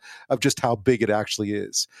idea of just how big it actually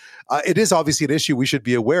is. It is obviously an issue we should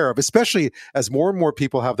be aware of, especially as more and more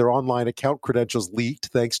people have their online account credentials leaked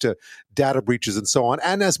thanks to data breaches and so on,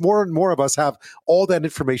 and as more and more of us have all that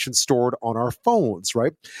information stored on our phones,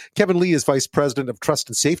 right? Kevin Lee is Vice President of Trust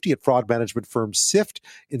and Safety at fraud management firm Sift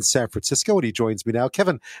in San Francisco, and he joins me now.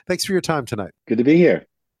 Kevin, thanks for your time tonight. Good to be here.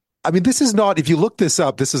 I mean, this is not, if you look this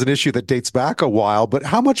up, this is an issue that dates back a while, but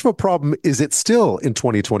how much of a problem is it still in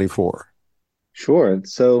 2024? Sure.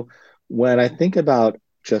 So when I think about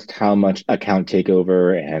just how much account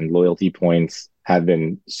takeover and loyalty points have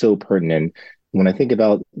been so pertinent, when I think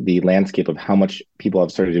about the landscape of how much people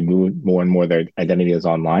have started to move more and more their identities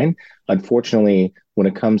online, unfortunately, when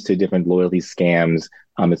it comes to different loyalty scams,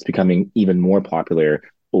 it's becoming even more popular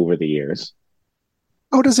over the years.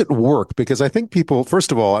 How does it work? Because I think people,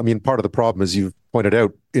 first of all, I mean, part of the problem, as you've pointed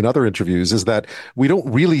out in other interviews, is that we don't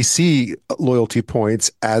really see loyalty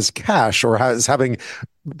points as cash or as having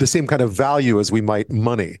the same kind of value as we might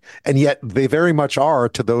money. And yet they very much are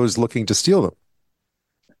to those looking to steal them.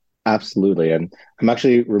 Absolutely. And I'm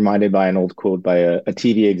actually reminded by an old quote by a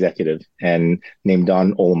TV executive named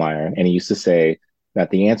Don Ohlmeyer. And he used to say that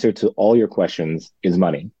the answer to all your questions is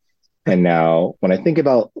money. And now when I think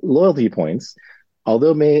about loyalty points,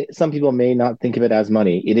 although some people may not think of it as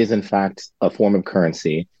money, it is in fact a form of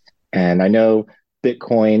currency. And I know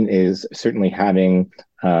Bitcoin is certainly having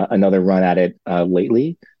another run at it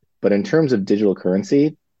lately. But in terms of digital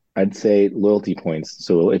currency, I'd say loyalty points.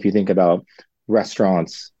 So if you think about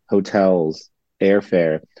restaurants, hotels,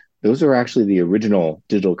 airfare, those are actually the original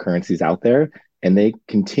digital currencies out there. And they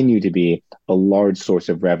continue to be a large source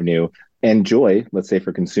of revenue and joy, let's say,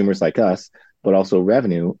 for consumers like us, but also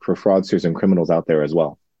revenue for fraudsters and criminals out there as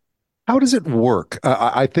well. How does it work?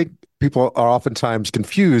 I think people are oftentimes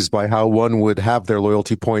confused by how one would have their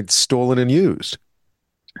loyalty points stolen and used.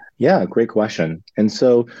 Yeah, great question. And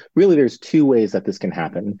so really there's two ways that this can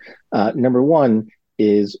happen. Number one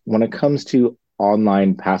is when it comes to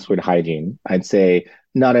online password hygiene, I'd say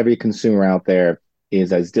not every consumer out there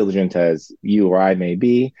is as diligent as you or I may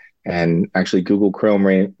be. And actually Google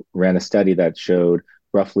Chrome ran a study that showed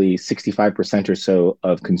roughly 65% or so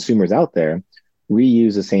of consumers out there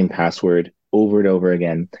reuse the same password over and over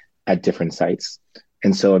again at different sites.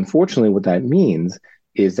 And so unfortunately, what that means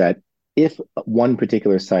is that if one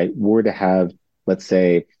particular site were to have, let's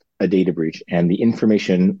say, a data breach and the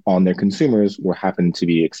information on their consumers were happen to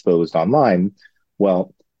be exposed online,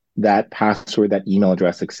 well, that password, that email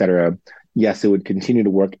address, et cetera, yes, it would continue to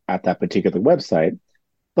work at that particular website.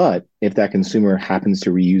 But if that consumer happens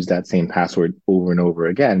to reuse that same password over and over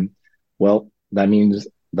again, well, that means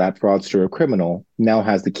that fraudster or criminal now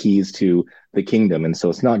has the keys to the kingdom. And so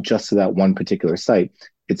it's not just to that one particular site,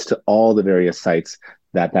 it's to all the various sites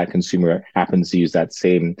that that consumer happens to use that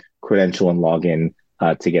same credential and login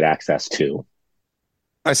to get access to.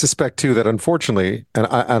 I suspect, too, that unfortunately, and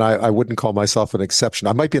I wouldn't call myself an exception.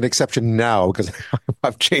 I might be an exception now because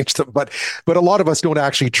I've changed them, but a lot of us don't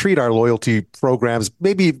actually treat our loyalty programs,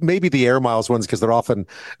 maybe the Air Miles ones because they're often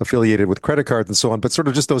affiliated with credit cards and so on, but sort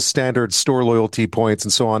of just those standard store loyalty points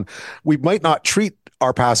and so on. We might not treat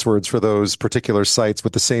our passwords for those particular sites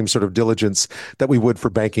with the same sort of diligence that we would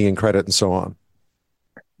for banking and credit and so on.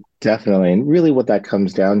 Definitely. And really what that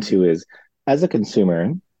comes down to is, as a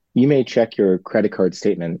consumer, you may check your credit card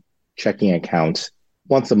statement, checking account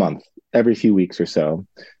once a month, every few weeks or so.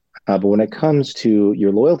 But when it comes to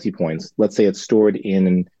your loyalty points, let's say it's stored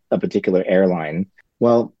in a particular airline,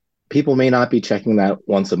 well, people may not be checking that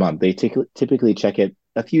once a month. They typically check it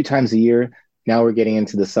a few times a year. Now we're getting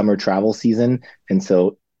into the summer travel season. And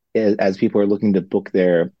so as people are looking to book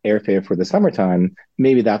their airfare for the summertime,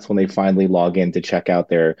 maybe that's when they finally log in to check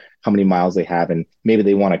out how many miles they have. And maybe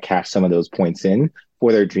they want to cash some of those points in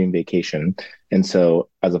for their dream vacation. And so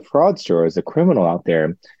as a fraudster, as a criminal out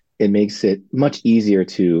there, it makes it much easier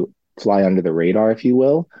to fly under the radar, if you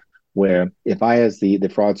will, where if I, as the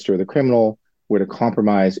fraudster or the criminal, were to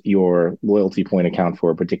compromise your loyalty point account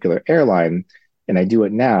for a particular airline, and I do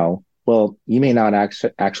it now, well, you may not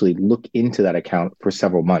actually look into that account for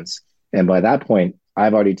several months. And by that point,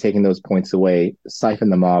 I've already taken those points away,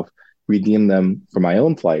 siphoned them off, redeemed them for my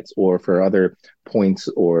own flights or for other points,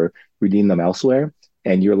 or redeemed them elsewhere.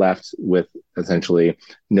 And you're left with essentially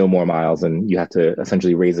no more miles, and you have to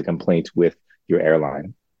essentially raise a complaint with your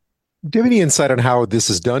airline. Do you have any insight on how this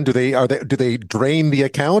is done? Do they drain the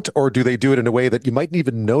account, or do they do it in a way that you mightn't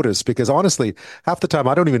even notice? Because honestly, half the time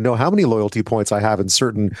I don't even know how many loyalty points I have in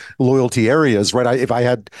certain loyalty areas, right? If I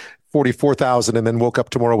had 44,000 and then woke up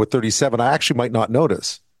tomorrow with 37, I actually might not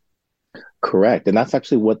notice. Correct. And that's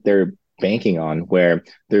actually what they're banking on, where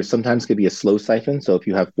there sometimes could be a slow siphon. So if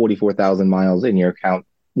you have 44,000 miles in your account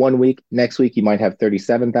one week, next week you might have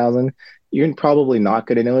 37,000. You're probably not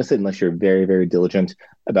going to notice it unless you're very, very diligent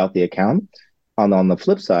about the account. On the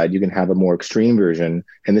flip side, you can have a more extreme version.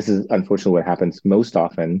 And this is unfortunately what happens most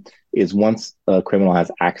often is once a criminal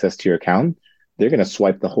has access to your account, they're going to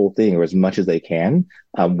swipe the whole thing or as much as they can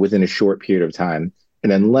within a short period of time.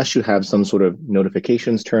 And unless you have some sort of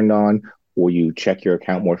notifications turned on or you check your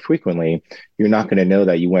account more frequently, you're not going to know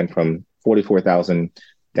that you went from 44,000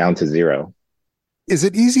 down to zero. Is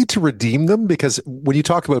it easy to redeem them? Because when you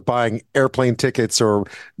talk about buying airplane tickets or,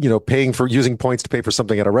 paying for using points to pay for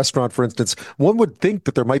something at a restaurant, for instance, one would think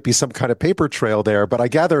that there might be some kind of paper trail there, but I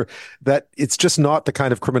gather that it's just not the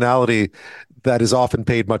kind of criminality that is often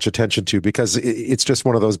paid much attention to, because it's just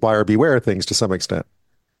one of those buyer beware things to some extent.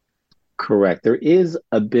 Correct. There is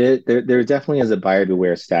a bit, there definitely is a buyer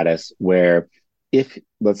beware status where if,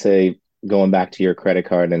 let's say, going back to your credit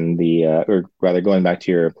card and or rather going back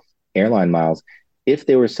to your airline miles, if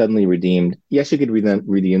they were suddenly redeemed, yes, you could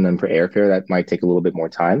redeem them for airfare. That might take a little bit more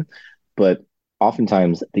time. But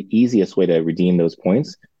oftentimes, the easiest way to redeem those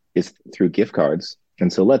points is through gift cards.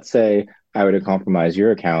 And so let's say I were to compromise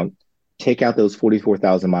your account, take out those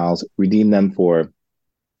 44,000 miles, redeem them for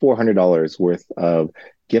 $400 worth of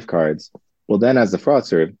gift cards. Well, then as the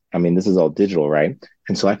fraudster, this is all digital, right?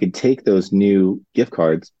 And so I could take those new gift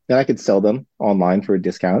cards and I could sell them online for a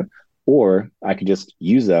discount, or I could just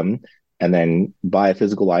use them and then buy a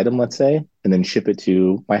physical item, let's say, and then ship it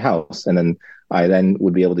to my house. And then I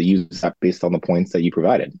would be able to use that based on the points that you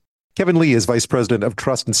provided. Kevin Lee is Vice President of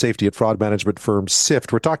Trust and Safety at fraud management firm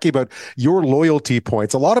Sift. We're talking about your loyalty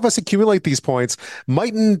points. A lot of us accumulate these points,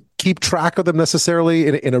 mightn't keep track of them necessarily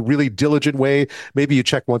in a really diligent way. Maybe you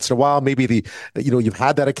check once in a while. Maybe you've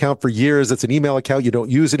had that account for years. It's an email account you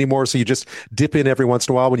don't use anymore. So you just dip in every once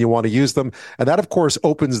in a while when you want to use them. And that, of course,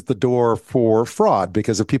 opens the door for fraud,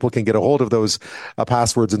 because if people can get a hold of those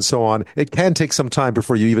passwords and so on, it can take some time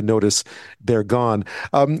before you even notice they're gone.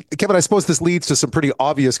 Kevin, I suppose this leads to some pretty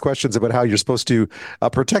obvious questions about how you're supposed to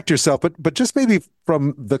protect yourself. But just maybe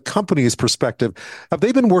from the company's perspective, have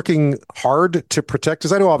they been working hard to protect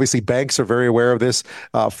us? I know obviously banks are very aware of this.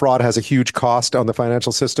 Fraud has a huge cost on the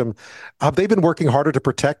financial system. Have they been working harder to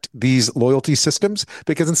protect these loyalty systems?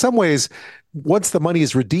 Because in some ways, once the money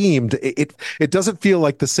is redeemed, it doesn't feel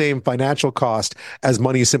like the same financial cost as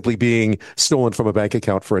money simply being stolen from a bank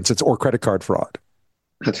account, for instance, or credit card fraud.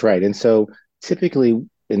 That's right. And so typically,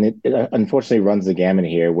 and it unfortunately runs the gamut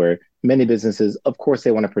here, where many businesses, of course,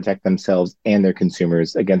 they want to protect themselves and their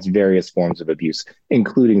consumers against various forms of abuse,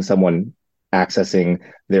 including someone accessing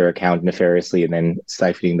their account nefariously and then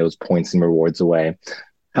siphoning those points and rewards away.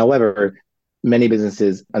 However, many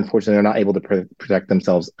businesses, unfortunately, are not able to protect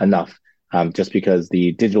themselves enough, just because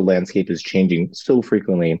the digital landscape is changing so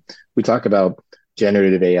frequently. We talk about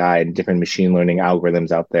generative AI and different machine learning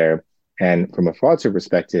algorithms out there. And from a fraudster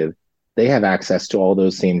perspective, they have access to all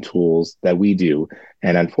those same tools that we do.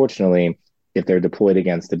 And unfortunately, if they're deployed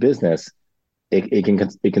against a business,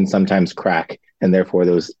 it can sometimes crack, and therefore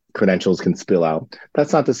those credentials can spill out.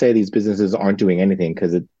 That's not to say these businesses aren't doing anything,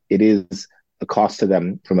 because it is a cost to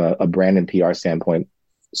them from a brand and PR standpoint,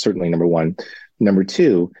 certainly, number one. Number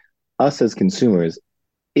two, us as consumers,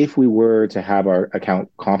 if we were to have our account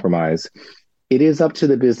compromised, it is up to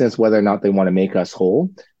the business whether or not they want to make us whole.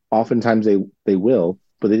 Oftentimes they will,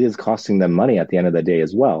 but it is costing them money at the end of the day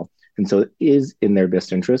as well. And so it is in their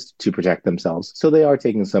best interest to protect themselves. So they are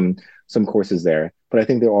taking some courses there. But I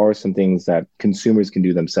think there are some things that consumers can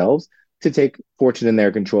do themselves to take fortune in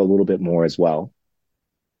their control a little bit more as well.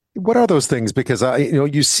 What are those things? Because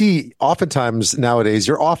you see, oftentimes nowadays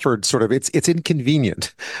you're offered sort of it's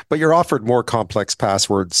inconvenient, but you're offered more complex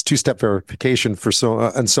passwords, two-step verification for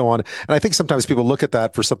and so on. And I think sometimes people look at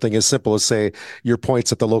that for something as simple as, say, your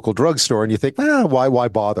points at the local drugstore, and you think, why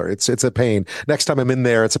bother? It's a pain. Next time I'm in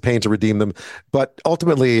there, it's a pain to redeem them. But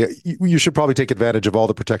ultimately, you should probably take advantage of all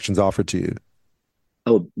the protections offered to you.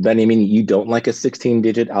 Oh, Ben, you mean you don't like a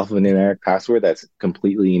 16-digit alphanumeric password that's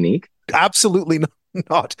completely unique? Absolutely not.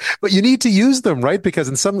 But you need to use them, right? Because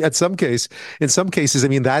in some cases, I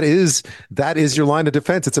mean, that is your line of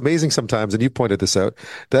defense. It's amazing sometimes, and you pointed this out,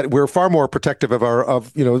 that we're far more protective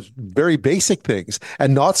of very basic things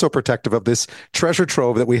and not so protective of this treasure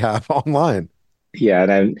trove that we have online. Yeah,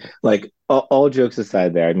 and I'm like, all jokes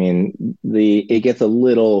aside there, I mean, it gets a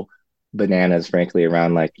little bananas, frankly,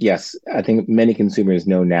 around like, yes, I think many consumers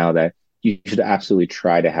know now that you should absolutely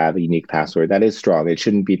try to have a unique password. That is strong. It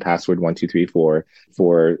shouldn't be password 1234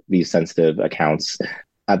 for these sensitive accounts.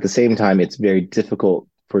 At the same time, it's very difficult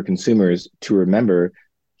for consumers to remember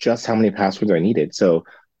just how many passwords are needed. So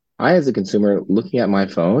I, as a consumer, looking at my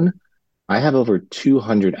phone, I have over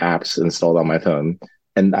 200 apps installed on my phone.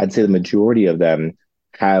 And I'd say the majority of them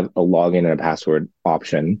have a login and a password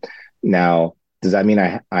option. Now, does that mean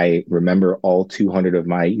I remember all 200 of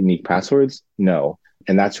my unique passwords? No.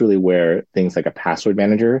 And that's really where things like a password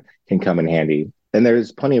manager can come in handy. And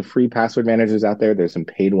there's plenty of free password managers out there. There's some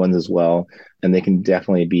paid ones as well. And they can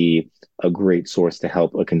definitely be a great source to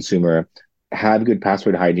help a consumer have good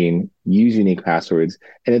password hygiene, use unique passwords,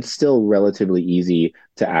 and it's still relatively easy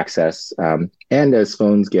to access. And as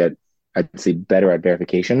phones get, I'd say, better at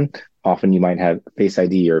verification, often you might have Face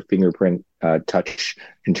ID or fingerprint touch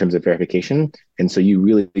in terms of verification. And so you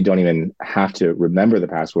really don't even have to remember the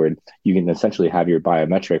password. You can essentially have your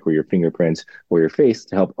biometric or your fingerprint or your face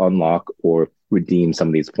to help unlock or redeem some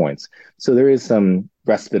of these points. So there is some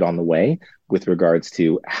respite on the way with regards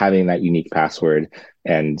to having that unique password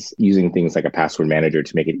and using things like a password manager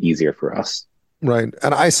to make it easier for us. Right.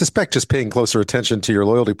 And I suspect just paying closer attention to your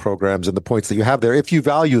loyalty programs and the points that you have there, if you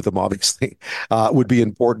value them, obviously, would be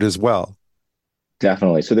important as well.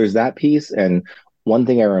 Definitely. So there's that piece. And one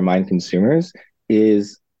thing I remind consumers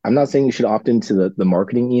is I'm not saying you should opt into the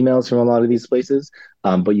marketing emails from a lot of these places,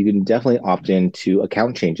 but you can definitely opt into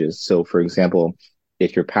account changes. So, for example,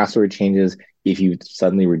 if your password changes, if you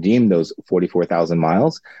suddenly redeem those 44,000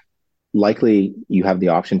 miles, likely you have the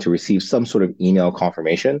option to receive some sort of email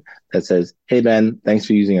confirmation that says, hey, Ben, thanks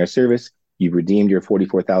for using our service. You've redeemed your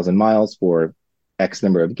 44,000 miles for X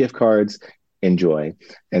number of gift cards. Enjoy.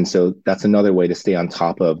 And so that's another way to stay on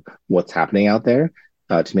top of what's happening out there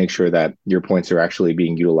to make sure that your points are actually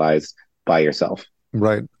being utilized by yourself.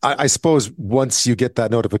 Right. I suppose once you get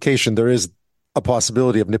that notification, there is a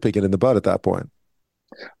possibility of nipping it in the bud at that point.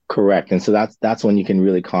 Correct. And so that's when you can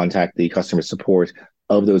really contact the customer support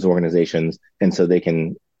of those organizations. And so they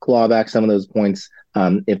can claw back some of those points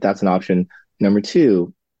if that's an option. Number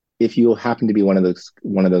two, if you happen to be one of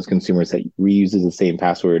those consumers that reuses the same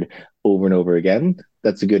password over and over again,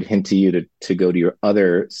 that's a good hint to you to go to your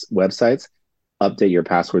other websites, update your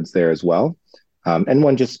passwords there as well. And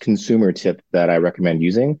one just consumer tip that I recommend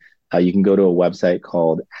using, you can go to a website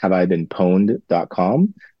called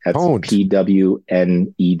haveibeenpwned.com. That's PWNED.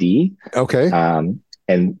 Okay.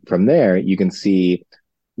 And from there, you can see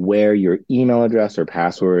where your email address or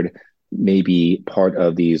password may be part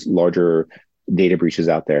of these larger data breaches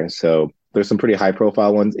out there. So there's some pretty high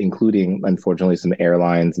profile ones, including, unfortunately, some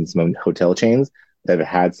airlines and some hotel chains that have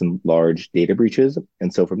had some large data breaches.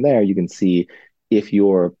 And so from there, you can see if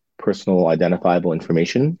your personal identifiable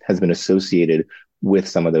information has been associated with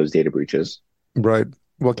some of those data breaches. Right.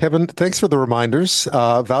 Well, Kevin, thanks for the reminders.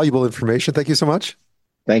 Valuable information. Thank you so much.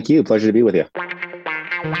 Thank you. Pleasure to be with you.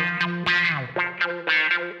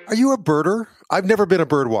 Are you a birder? I've never been a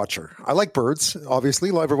bird watcher. I like birds, obviously.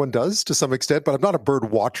 Everyone does to some extent, but I'm not a bird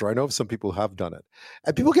watcher. I know some people have done it.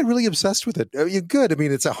 And people get really obsessed with it. Good. I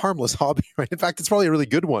mean, it's a harmless hobby, right? In fact, it's probably a really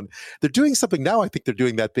good one. They're doing something now. I think they're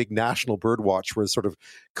doing that big national bird watch where it's sort of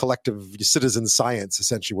collective citizen science,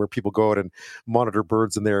 essentially, where people go out and monitor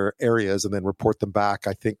birds in their areas and then report them back,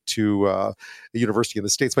 I think, to a university in the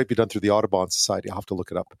States. Might be done through the Audubon Society. I'll have to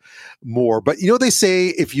look it up more. But, they say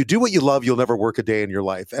if you do what you love, you'll never work a day in your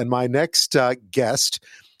life. And my next guest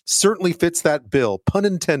certainly fits that bill, pun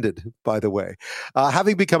intended, by the way.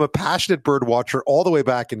 Having become a passionate bird watcher all the way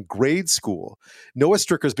back in grade school, Noah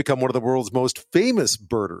Strycker has become one of the world's most famous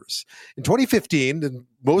birders. In 2015, and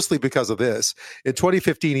mostly because of this, in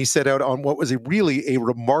 2015, he set out on what was really a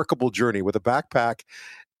remarkable journey with a backpack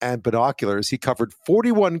and binoculars. He covered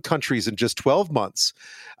 41 countries in just 12 months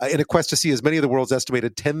in a quest to see as many of the world's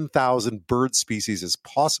estimated 10,000 bird species as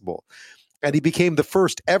possible. And he became the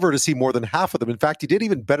first ever to see more than half of them. In fact, he did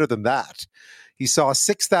even better than that. He saw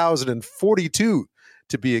 6,042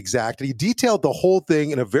 to be exact. And he detailed the whole thing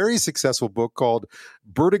in a very successful book called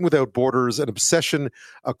Birding Without Borders, An Obsession,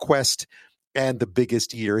 a Quest, and the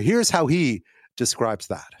Biggest Year. Here's how he describes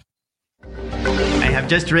that. I have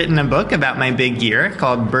just written a book about my big year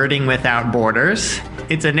called Birding Without Borders.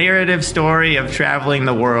 It's a narrative story of traveling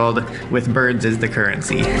the world with birds as the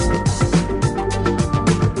currency.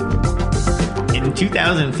 In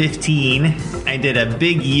 2015, I did a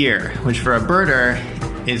big year, which for a birder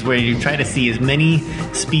is where you try to see as many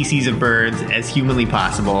species of birds as humanly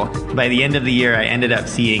possible. By the end of the year, I ended up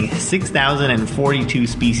seeing 6,042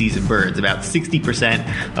 species of birds, about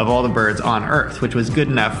 60% of all the birds on Earth, which was good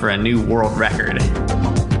enough for a new world record.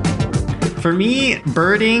 For me,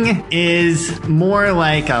 birding is more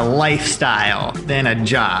like a lifestyle than a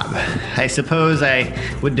job. I suppose I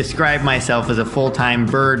would describe myself as a full-time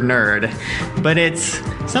bird nerd, but it's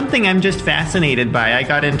something I'm just fascinated by. I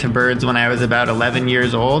got into birds when I was about 11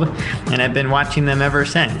 years old, and I've been watching them ever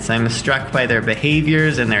since. I'm struck by their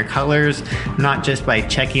behaviors and their colors, not just by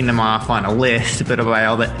checking them off on a list, but by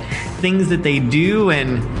all the things that they do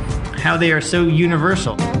and how they are so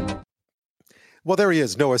universal. Well, there he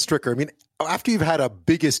is, Noah Strycker. I mean, after you've had a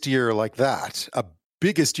biggest year like that, a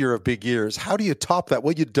biggest year of big years, how do you top that?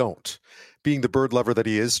 Well, you don't. Being the bird lover that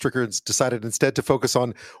he is, Strycker has decided instead to focus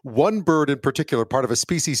on one bird in particular, part of a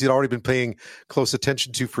species he'd already been paying close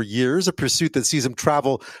attention to for years, a pursuit that sees him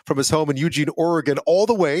travel from his home in Eugene, Oregon, all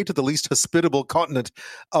the way to the least hospitable continent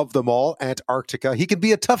of them all, Antarctica. He can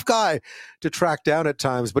be a tough guy to track down at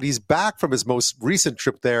times, but he's back from his most recent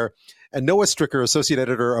trip there. And Noah Strycker, associate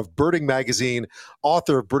editor of Birding Magazine,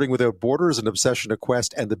 author of Birding Without Borders, An Obsession, a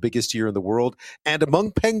Quest, and the Biggest Year in the World, and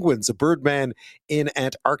Among Penguins, a birdman in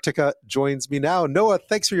Antarctica, joins me now. Noah,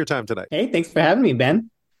 thanks for your time tonight. Hey, thanks for having me,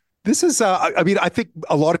 Ben. This is, I mean, I think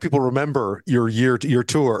a lot of people remember your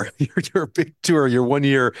tour, your big tour, your 1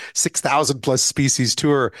 year, 6,000 plus species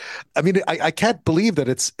tour. I mean, I can't believe that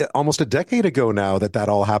it's almost a decade ago now that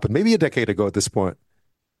all happened, maybe a decade ago at this point.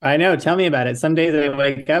 I know. Tell me about it. Some days I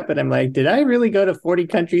wake up and I'm like, did I really go to 40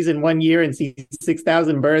 countries in 1 year and see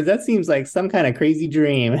 6,000 birds? That seems like some kind of crazy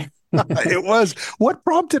dream. It was. What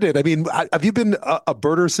prompted it? I mean, have you been a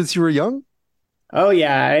birder since you were young? Oh,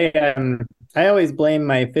 yeah. I always blame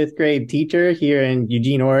my fifth grade teacher here in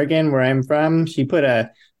Eugene, Oregon, where I'm from. She put a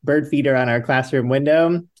bird feeder on our classroom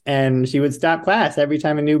window, and she would stop class every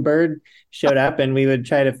time a new bird showed up, and we would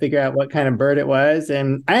try to figure out what kind of bird it was.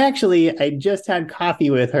 And I just had coffee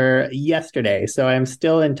with her yesterday, so I'm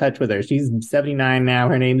still in touch with her. She's 79 now.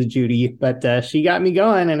 Her name's Judy, but she got me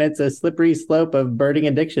going, and it's a slippery slope of birding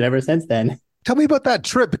addiction ever since then. Tell me about that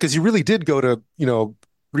trip, because you really did go to,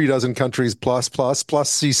 36 countries plus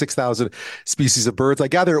see 6,000 species of birds. I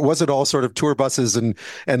gather it wasn't all sort of tour buses and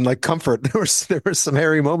like comfort. There were some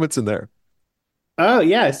hairy moments in there. Oh,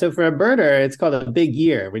 yeah. So for a birder, it's called a big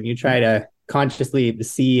year when you try to consciously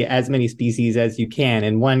see as many species as you can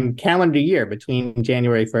in one calendar year between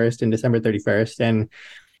January 1st and December 31st. And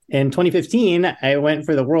in 2015, I went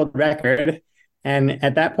for the world record. And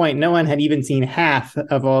at that point, no one had even seen half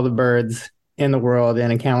of all the birds in the world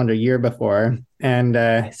in a calendar year before. And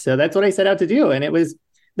so that's what I set out to do. And it was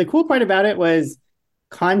the cool part about it was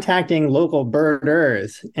contacting local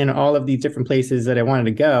birders in all of these different places that I wanted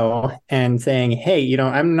to go and saying, hey,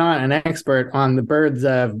 I'm not an expert on the birds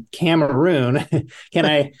of Cameroon. Can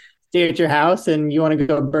I stay at your house and you want to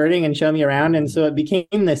go birding and show me around? And so it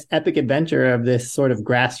became this epic adventure of this sort of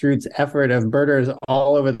grassroots effort of birders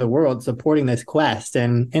all over the world supporting this quest.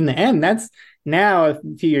 And in the end, that's now a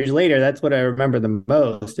few years later, that's what I remember the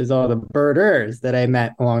most is all the birders that I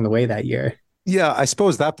met along the way that year. Yeah, I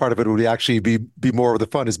suppose that part of it would actually be more of the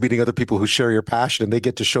fun is meeting other people who share your passion and they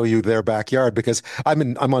get to show you their backyard, because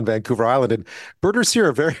I'm on Vancouver Island and birders here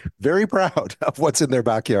are very, very proud of what's in their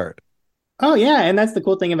backyard. Oh, yeah. And that's the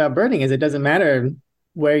cool thing about birding is it doesn't matter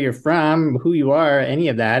where you're from, who you are, any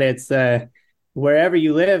of that. It's wherever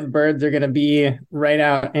you live, birds are going to be right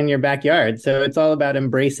out in your backyard. So it's all about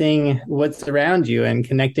embracing what's around you and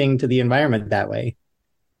connecting to the environment that way.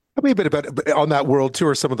 Tell me a bit about on that world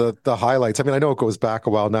tour, some of the highlights. I mean, I know it goes back a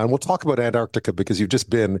while now, and we'll talk about Antarctica because you've just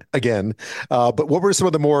been again. But what were some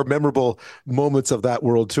of the more memorable moments of that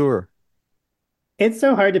world tour? It's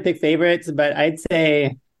so hard to pick favorites, but I'd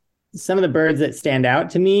say some of the birds that stand out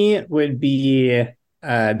to me would be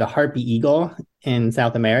the harpy eagle in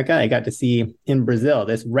South America. I got to see in Brazil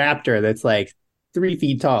this raptor that's like 3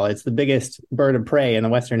 feet tall. It's the biggest bird of prey in the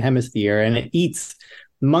Western Hemisphere, and it eats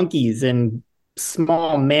monkeys and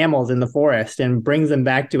small mammals in the forest and brings them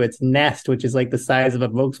back to its nest, which is like the size of a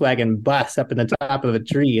Volkswagen bus up in the top of a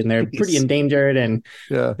tree. And they're pretty endangered, and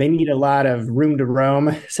they need a lot of room to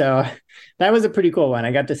roam. So that was a pretty cool one.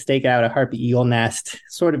 I got to stake out a harpy eagle nest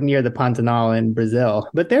sort of near the Pantanal in Brazil.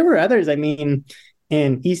 But there were others. I mean,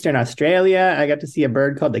 in Eastern Australia, I got to see a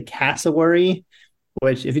bird called the cassowary,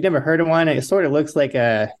 which, if you've never heard of one, it sort of looks like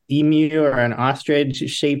a emu or an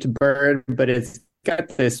ostrich-shaped bird, but it's got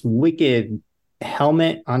this wicked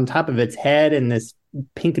helmet on top of its head and this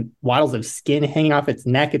pink wattles of skin hanging off its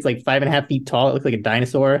neck. It's like 5.5 feet tall. It looks like a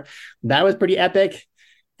dinosaur. That was pretty epic.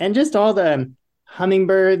 And just all the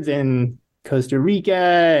hummingbirds in Costa Rica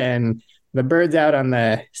and the birds out on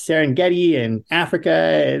the Serengeti in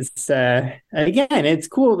Africa. It's again, it's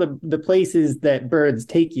cool the places that birds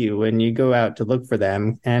take you when you go out to look for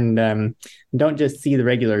them, and don't just see the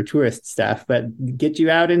regular tourist stuff, but get you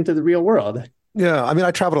out into the real world. Yeah, I mean,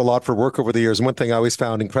 I traveled a lot for work over the years. And one thing I always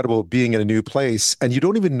found incredible being in a new place, and you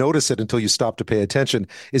don't even notice it until you stop to pay attention,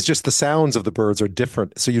 is just the sounds of the birds are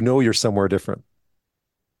different. So you know you're somewhere different.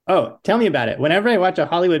 Oh, tell me about it. Whenever I watch a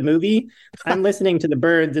Hollywood movie, I'm listening to the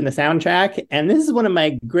birds in the soundtrack. And this is one of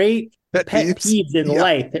my great pet peeves in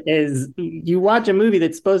life is you watch a movie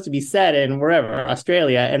that's supposed to be set in wherever,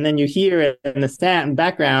 Australia, and then you hear in the sound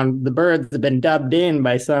background, the birds have been dubbed in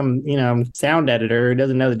by some, sound editor who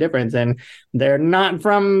doesn't know the difference. And they're not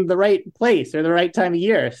from the right place or the right time of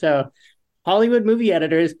year. So Hollywood movie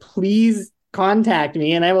editors, please contact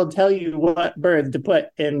me and I will tell you what birds to put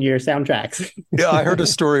in your soundtracks. Yeah, I heard a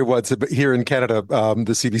story once here in Canada,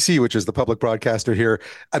 the CBC, which is the public broadcaster here.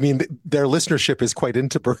 I mean, their listenership is quite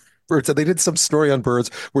into birds. And they did some story on birds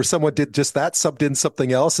where someone did just that, subbed in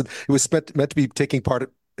something else. And it was meant to be taking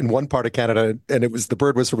part in one part of Canada, and it was the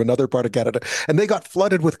bird was from another part of Canada, and they got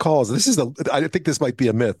flooded with calls. I think this might be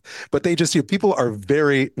a myth, but they just, people are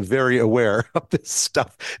very, very aware of this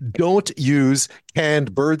stuff. Don't use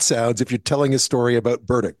canned bird sounds if you're telling a story about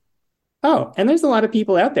birding. Oh, and there's a lot of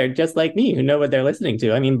people out there just like me who know what they're listening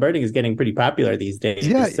to. I mean, birding is getting pretty popular these days.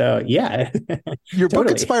 Yeah. So, yeah. Your book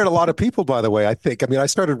inspired a lot of people, by the way, I think. I mean, I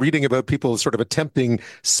started reading about people sort of attempting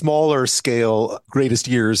smaller scale greatest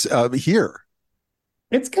years here.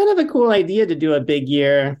 It's kind of a cool idea to do a big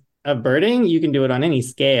year of birding. You can do it on any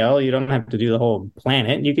scale. You don't have to do the whole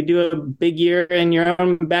planet. You could do a big year in your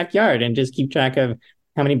own backyard and just keep track of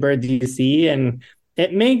how many birds you see. And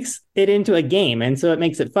it makes it into a game. And so it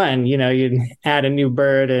makes it fun. You add a new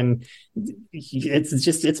bird and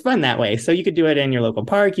it's fun that way. So you could do it in your local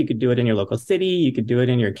park. You could do it in your local city. You could do it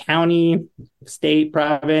in your county, state,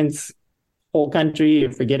 province, whole country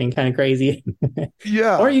if we're getting kind of crazy.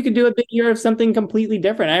 Yeah. Or you could do a big year of something completely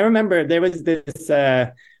different. I remember there was this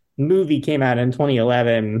movie came out in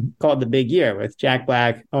 2011 called The Big Year with Jack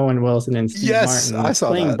Black, Owen Wilson, and Steve Martin I saw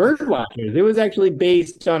playing that. bird watchers. It was actually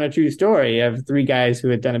based on a true story of 3 guys who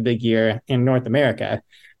had done a big year in North America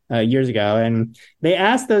years ago. And they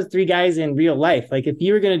asked those 3 guys in real life, like, if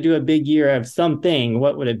you were going to do a big year of something,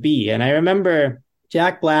 what would it be? And I remember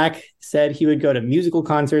Jack Black said he would go to musical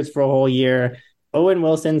concerts for a whole year. Owen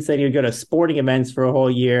Wilson said he would go to sporting events for a whole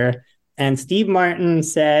year. And Steve Martin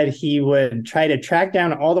said he would try to track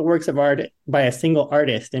down all the works of art by a single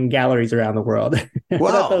artist in galleries around the world. Wow.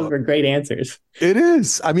 I thought those were great answers. It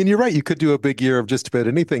is. I mean, you're right. You could do a big year of just about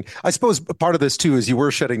anything. I suppose part of this, too, is you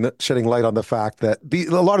were shedding light on the fact that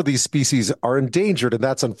a lot of these species are endangered. And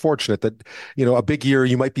that's unfortunate that, a big year,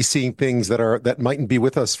 you might be seeing things that mightn't be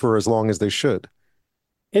with us for as long as they should.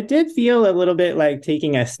 It did feel a little bit like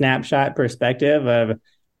taking a snapshot perspective of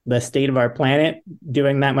the state of our planet,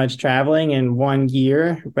 doing that much traveling in 1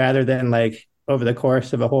 year rather than like over the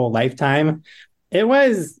course of a whole lifetime. It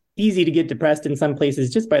was easy to get depressed in some places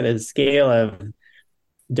just by the scale of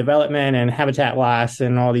development and habitat loss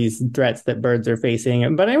and all these threats that birds are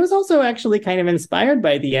facing. But I was also actually kind of inspired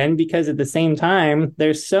by the end because at the same time,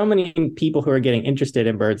 there's so many people who are getting interested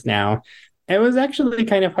in birds now. It was actually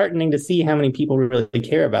kind of heartening to see how many people really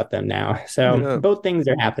care about them now. So both things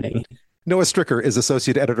are happening. Noah Strycker is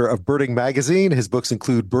associate editor of Birding Magazine. His books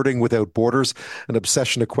include Birding Without Borders, An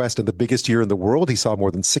Obsession, a Quest, and The Biggest Year in the World. He saw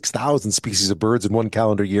more than 6,000 species of birds in one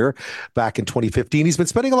calendar year back in 2015. He's been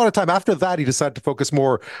spending a lot of time. After that, he decided to focus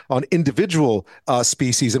more on individual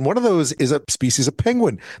species. And one of those is a species of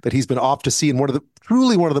penguin that he's been off to see in one of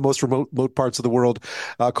the most remote parts of the world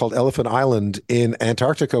called Elephant Island in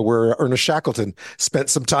Antarctica, where Ernest Shackleton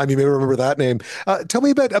spent some time. You may remember that name. Tell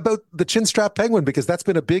me about the chinstrap penguin, because that's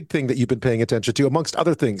been a big thing that you've been paying attention to, amongst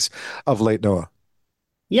other things, of late, Noah.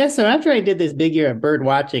 Yeah, so after I did this big year of bird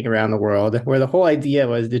watching around the world, where the whole idea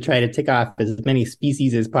was to try to tick off as many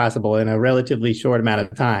species as possible in a relatively short amount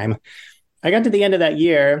of time, I got to the end of that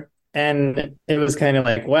year and it was kind of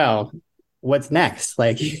like, well, what's next?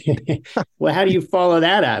 Like, well, how do you follow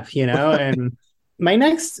that up, And my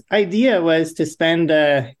next idea was to spend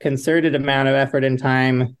a concerted amount of effort and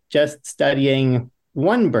time just studying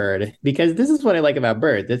one bird, because this is what I like about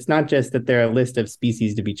birds. It's not just that they're a list of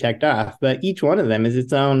species to be checked off, but each one of them is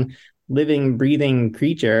its own living, breathing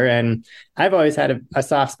creature. And I've always had a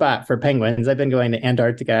soft spot for penguins. I've been going to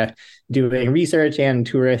Antarctica doing research and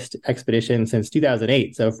tourist expeditions since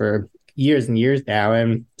 2008. So for years and years now.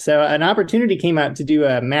 And so an opportunity came up to do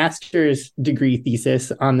a master's degree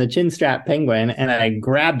thesis on the chinstrap penguin, and I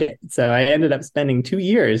grabbed it. So I ended up spending 2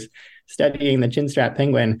 years studying the chinstrap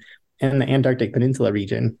penguin in the Antarctic Peninsula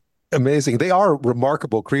region. Amazing. They are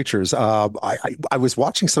remarkable creatures. I was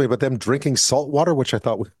watching something about them drinking salt water, which I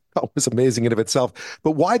thought was amazing in of itself.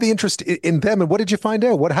 But why the interest in them, and what did you find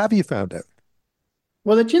out? What have you found out?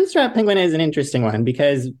 Well, the chinstrap penguin is an interesting one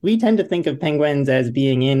because we tend to think of penguins as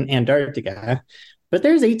being in Antarctica, but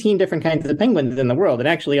there's 18 different kinds of penguins in the world, and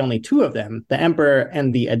actually only 2 of them, the emperor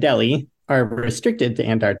and the Adelie, are restricted to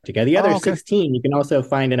Antarctica. The other 16 you can also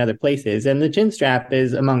find in other places, and the chinstrap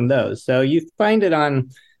is among those. So you find it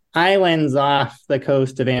on islands off the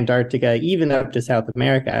coast of Antarctica, even up to South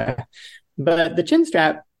America. But the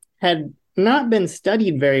chinstrap had not been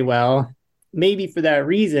studied very well, maybe for that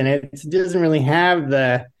reason. It doesn't really have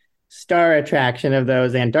the star attraction of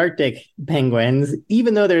those Antarctic penguins.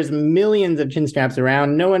 Even though there's millions of chinstraps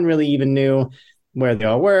around, no one really even knew where they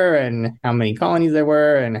all were and how many colonies there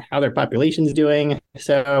were and how their population's doing.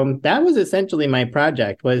 So that was essentially my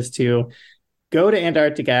project, was to go to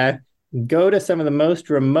Antarctica, go to some of the most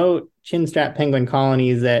remote chinstrap penguin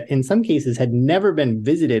colonies that in some cases had never been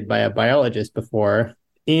visited by a biologist before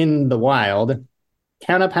in the wild,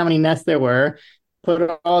 count up how many nests there were,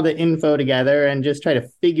 put all the info together, and just try to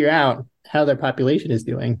figure out how their population is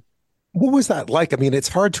doing. What was that like? I mean, it's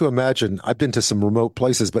hard to imagine. I've been to some remote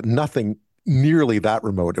places, but nothing nearly that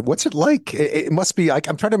remote. What's it like? It must be, I'm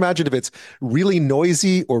trying to imagine if it's really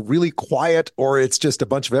noisy or really quiet, or it's just a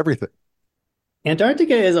bunch of everything.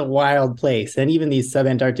 Antarctica is a wild place, and even these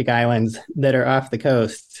subantarctic islands that are off the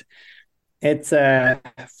coast, it's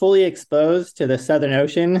fully exposed to the Southern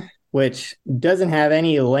Ocean, which doesn't have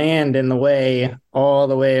any land in the way all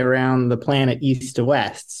the way around the planet east to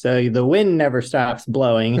west. So the wind never stops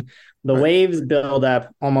blowing. The waves build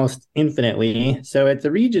up almost infinitely. So it's a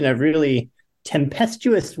region of really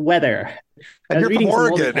tempestuous weather. And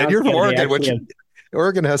you're from Oregon, which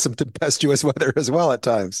Oregon has some tempestuous weather as well at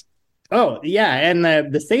times. Oh, yeah. And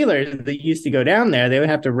the sailors that used to go down there, they would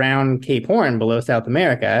have to round Cape Horn below South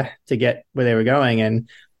America to get where they were going. And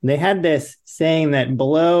they had this saying that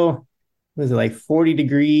below, was it like 40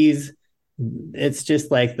 degrees? It's just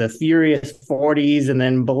like the furious 40s. And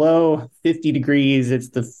then below 50 degrees, it's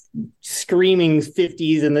the screaming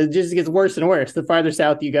 50s. And it just gets worse and worse the farther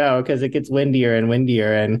south you go, because it gets windier and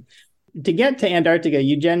windier. And to get to Antarctica,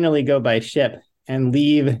 you generally go by ship and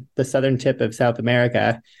leave the southern tip of South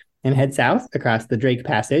America and head south across the Drake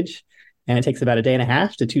Passage. And it takes about a day and a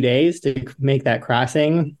half to 2 days to make that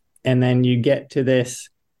crossing. And then you get to this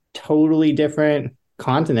totally different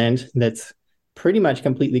continent that's pretty much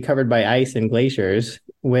completely covered by ice and glaciers,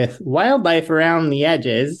 with wildlife around the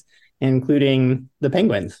edges, including the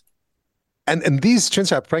penguins. And these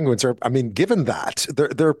chinstrap penguins are, I mean, given that,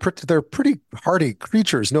 they're pretty hardy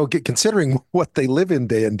creatures, considering what they live in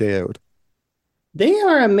day out. They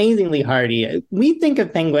are amazingly hardy. We think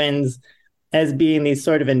of penguins as being these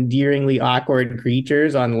sort of endearingly awkward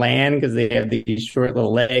creatures on land because they have these short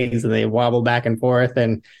little legs and they wobble back and forth.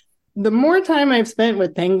 And the more time I've spent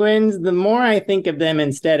with penguins, the more I think of them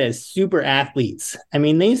instead as super athletes. I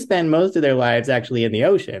mean, they spend most of their lives actually in the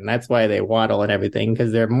ocean. That's why they waddle and everything,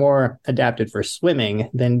 because they're more adapted for swimming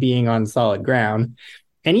than being on solid ground.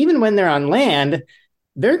 And even when they're on land,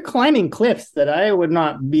 they're climbing cliffs that I would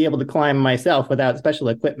not be able to climb myself without special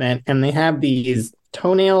equipment. And they have these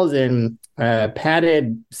toenails and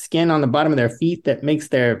padded skin on the bottom of their feet that makes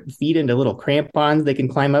their feet into little crampons they can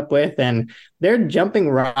climb up with. And they're jumping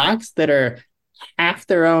rocks that are half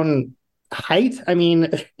their own height. I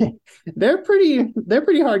mean, they're pretty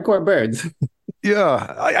hardcore birds.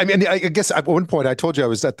 Yeah. I mean, I guess at one point I told you I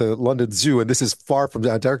was at the London Zoo, and this is far from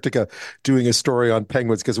Antarctica, doing a story on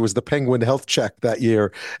penguins because it was the penguin health check that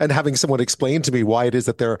year, and having someone explain to me why it is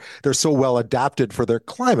that they're so well adapted for their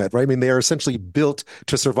climate, right? I mean, they are essentially built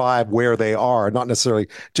to survive where they are, not necessarily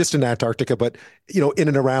just in Antarctica, but in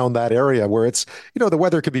and around that area where it's, the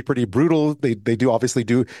weather can be pretty brutal. They do obviously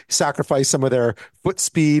sacrifice some of their foot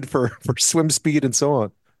speed for swim speed and so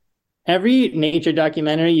on. Every nature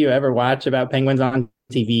documentary you ever watch about penguins on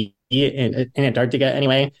TV in Antarctica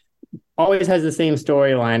anyway, always has the same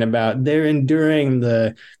storyline about they're enduring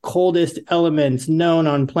the coldest elements known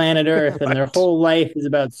on planet Earth, and their whole life is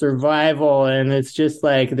about survival, and it's just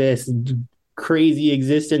like this crazy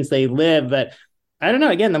existence they live. But I don't know,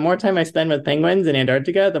 again, the more time I spend with penguins in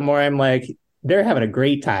Antarctica, the more I'm like, they're having a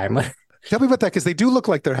great time. Tell me about that, because they do look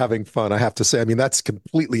like they're having fun, I have to say. I mean, that's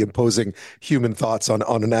completely imposing human thoughts on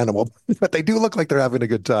an animal, but they do look like they're having a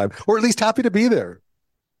good time, or at least happy to be there.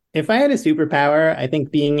 If I had a superpower, I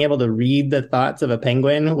think being able to read the thoughts of a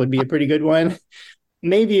penguin would be a pretty good one.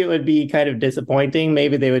 Maybe it would be kind of disappointing.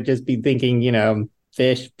 Maybe they would just be thinking,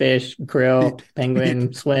 fish, krill,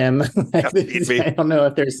 penguin, swim. I don't know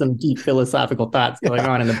if there's some deep philosophical thoughts going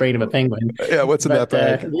on in the brain of a penguin. Yeah, what's in that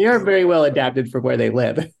bag? They are very well adapted for where they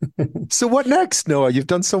live. So what next, Noah? You've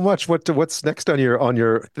done so much. What's next on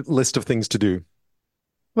your list of things to do?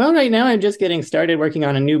 Well, right now I'm just getting started working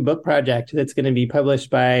on a new book project that's going to be published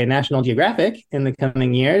by National Geographic in the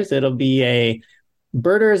coming years. It'll be a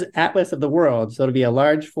Birders Atlas of the World. So it'll be a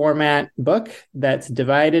large format book that's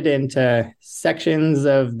divided into sections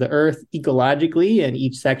of the Earth ecologically, and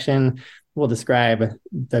each section will describe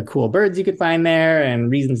the cool birds you could find there and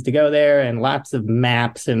reasons to go there, and lots of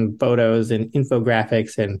maps and photos and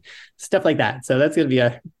infographics and stuff like that. So that's going to be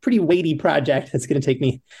a pretty weighty project that's going to take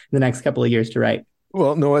me the next couple of years to write.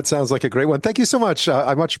 Well, Noah, it sounds like a great one. Thank you so much.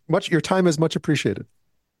 Your time is much appreciated.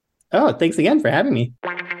 Oh, thanks again for having me.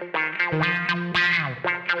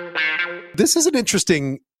 This is an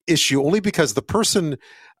interesting issue only because the person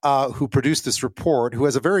who produced this report, who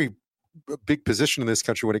has a very big position in this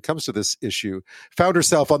country when it comes to this issue, found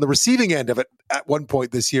herself on the receiving end of it at one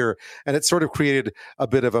point this year, and it sort of created a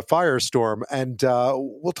bit of a firestorm. And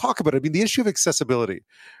we'll talk about it. I mean, the issue of accessibility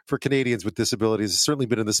for Canadians with disabilities has certainly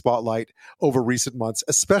been in the spotlight over recent months,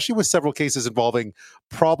 especially with several cases involving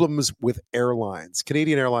problems with airlines.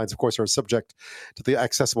 Canadian Airlines, of course, are subject to the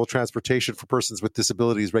Accessible Transportation for Persons with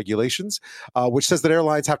Disabilities regulations, which says that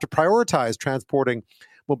airlines have to prioritize transporting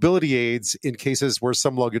mobility aids in cases where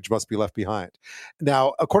some luggage must be left behind.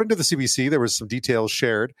 Now, according to the CBC, there was some details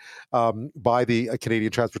shared by the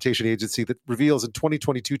Canadian Transportation Agency that reveals in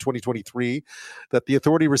 2022-2023 that the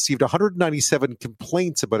authority received 197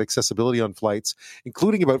 complaints about accessibility on flights,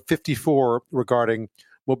 including about 54 regarding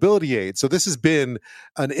mobility aids. So this has been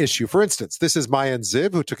an issue. For instance, this is Mayan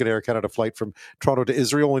Zib, who took an Air Canada flight from Toronto to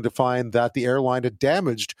Israel, only to find that the airline had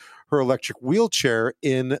damaged her electric wheelchair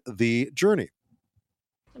in the journey.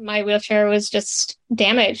 My wheelchair was just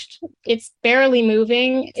damaged. It's barely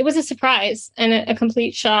moving. It was a surprise and a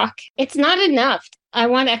complete shock. It's not enough. I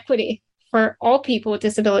want equity for all people with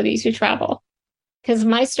disabilities who travel, because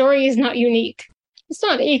my story is not unique. It's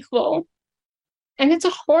not equal. And it's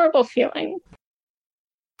a horrible feeling.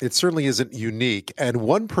 It certainly isn't unique. And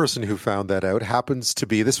one person who found that out happens to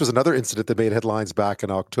be, this was another incident that made headlines back in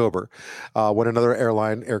October, when another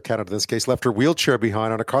airline, Air Canada in this case, left her wheelchair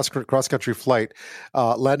behind on a cross-country flight,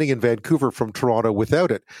 landing in Vancouver from Toronto without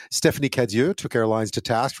it. Stephanie Cadieux took airlines to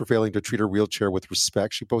task for failing to treat her wheelchair with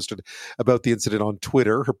respect. She posted about the incident on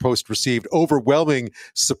Twitter. Her post received overwhelming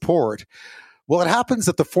support. Well, it happens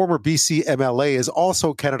that the former BC MLA is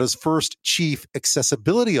also Canada's first Chief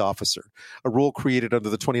Accessibility Officer, a role created under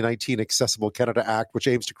the 2019 Accessible Canada Act, which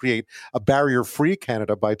aims to create a barrier-free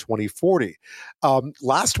Canada by 2040.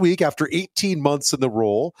 Last week, after 18 months in the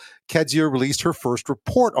role, Cadieux released her first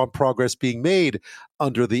report on progress being made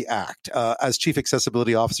under the Act. As Chief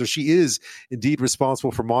Accessibility Officer, she is indeed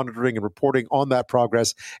responsible for monitoring and reporting on that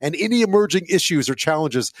progress and any emerging issues or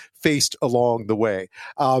challenges faced along the way.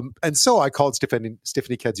 And so I called Stephanie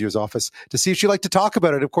Cadieux's office to see if she'd like to talk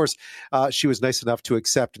about it. Of course, she was nice enough to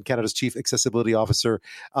accept, and Canada's Chief Accessibility Officer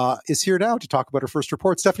is here now to talk about her first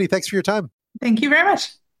report. Stephanie, thanks for your time. Thank you very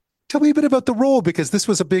much. Tell me a bit about the role, because this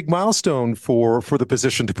was a big milestone for the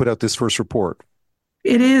position to put out this first report.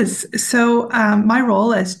 It is. So my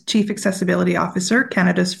role as Chief Accessibility Officer,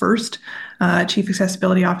 Canada's first Chief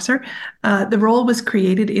Accessibility Officer, the role was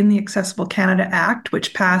created in the Accessible Canada Act,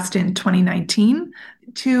 which passed in 2019,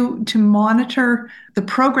 to monitor the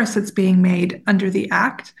progress that's being made under the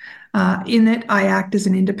Act. In it, I act as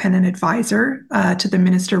an independent advisor to the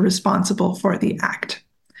minister responsible for the Act.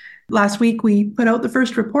 Last week, we put out the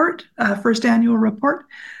first report, first annual report,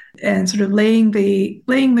 and sort of laying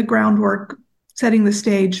the groundwork, setting the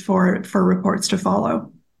stage for reports to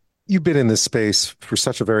follow. You've been in this space for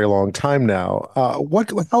such a very long time now.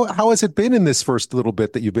 How has it been in this first little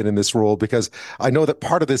bit that you've been in this role? Because I know that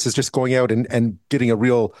part of this is just going out and getting a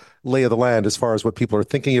real lay of the land as far as what people are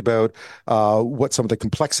thinking about, what some of the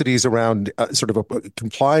complexities around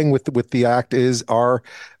complying with the act are,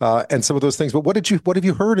 and some of those things. But what have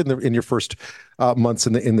you heard in your first months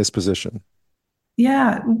in this position?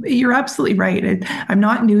 Yeah, you're absolutely right. I'm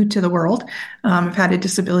not new to the world. I've had a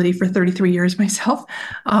disability for 33 years myself,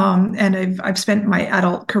 and I've spent my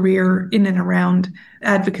adult career in and around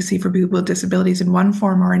advocacy for people with disabilities in one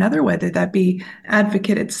form or another, whether that be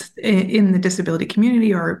advocates in the disability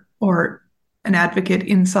community or an advocate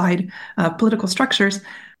inside political structures.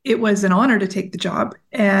 It was an honor to take the job,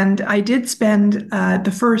 and I did spend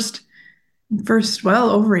the first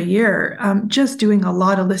over a year, just doing a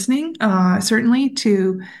lot of listening, certainly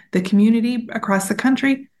to the community across the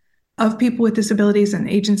country of people with disabilities and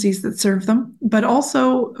agencies that serve them, but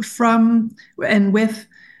also from and with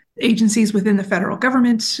agencies within the federal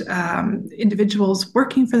government, individuals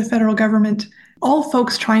working for the federal government, all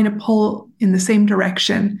folks trying to pull in the same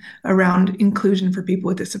direction around inclusion for people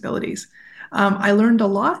with disabilities. I learned a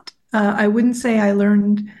lot. I wouldn't say I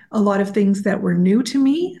learned a lot of things that were new to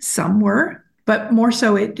me. Some were, but more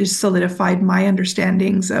so it just solidified my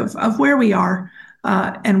understandings of where we are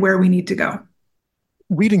and where we need to go.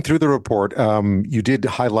 Reading through the report, you did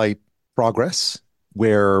highlight progress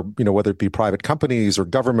where, whether it be private companies or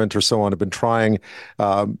government or so on, have been trying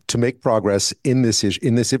to make progress in this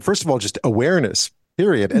issue. First of all, just awareness,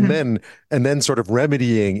 period, and then sort of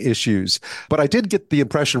remedying issues. But I did get the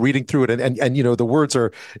impression reading through it, and the words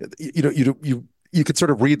are, you could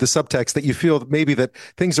sort of read the subtext that you feel maybe that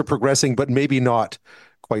things are progressing, but maybe not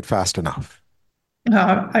quite fast enough.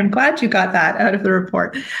 I'm glad you got that out of the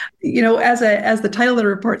report. As the title of the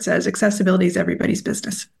report says, accessibility is everybody's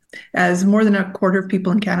business. As more than a quarter of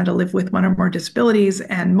people in Canada live with one or more disabilities,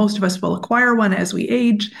 and most of us will acquire one as we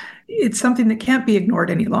age, it's something that can't be ignored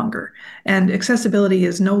any longer. And accessibility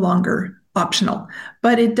is no longer optional.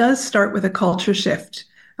 But it does start with a culture shift.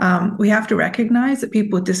 We have to recognize that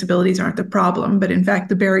people with disabilities aren't the problem, but in fact,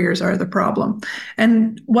 the barriers are the problem.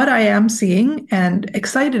 And what I am seeing and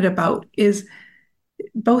excited about is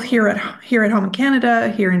both here at home in Canada,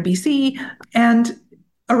 here in BC, and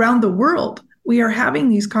around the world, we are having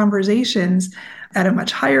these conversations at a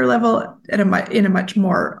much higher level, in a much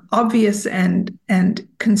more obvious and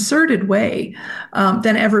concerted way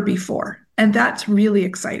than ever before. And that's really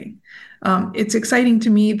exciting. It's exciting to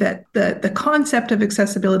me that the concept of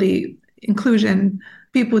accessibility, inclusion,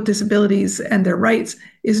 people with disabilities and their rights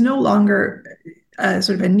is no longer sort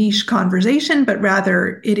of a niche conversation, but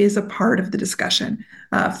rather it is a part of the discussion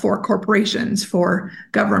for corporations, for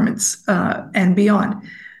governments, and beyond.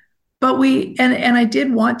 But I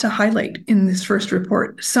did want to highlight in this first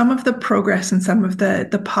report some of the progress and some of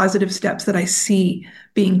the positive steps that I see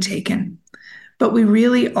being taken. But we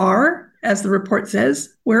really are, as the report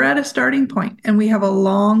says, we're at a starting point, and we have a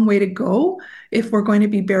long way to go if we're going to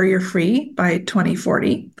be barrier-free by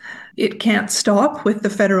 2040. It can't stop with the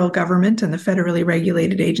federal government and the federally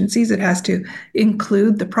regulated agencies. It has to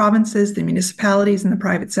include the provinces, the municipalities, and the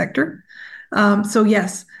private sector. So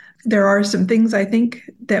yes, there are some things I think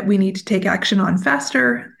that we need to take action on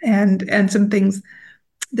faster, and some things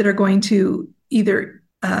that are going to either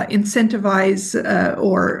incentivize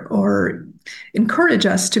or encourage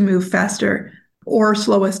us to move faster or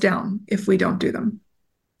slow us down if we don't do them.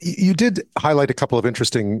 You did highlight a couple of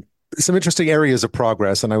some interesting areas of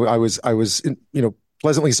progress, and I was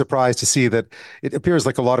pleasantly surprised to see that it appears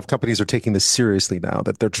like a lot of companies are taking this seriously now,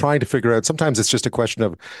 that they're trying to figure out. Sometimes it's just a question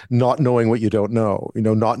of not knowing what you don't know,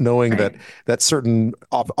 not knowing right. that certain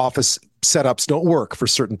office setups don't work for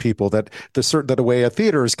certain people, that the way a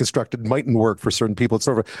theater is constructed mightn't work for certain people.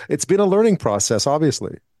 It's been a learning process,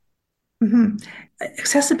 obviously. Mm-hmm.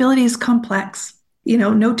 Accessibility is complex.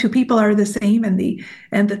 No two people are the same, and the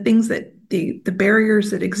things that the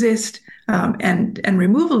barriers that exist and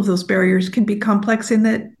removal of those barriers can be complex in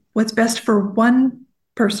that what's best for one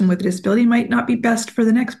person with a disability might not be best for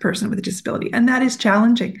the next person with a disability, and that is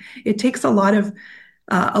challenging. It takes a lot of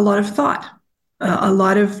thought a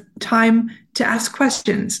lot of time to ask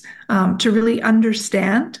questions, to really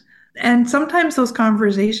understand. And sometimes those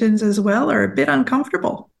conversations as well are a bit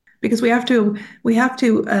uncomfortable because we have to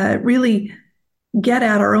really get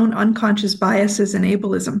at our own unconscious biases and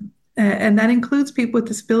ableism. And that includes people with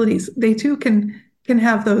disabilities. They too can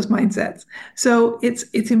have those mindsets. So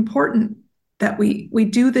it's important that we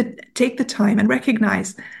take the time and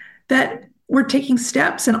recognize that we're taking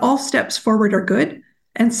steps, and all steps forward are good.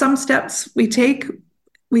 And some steps we take,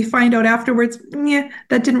 we find out afterwards, that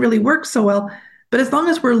didn't really work so well. But as long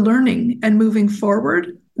as we're learning and moving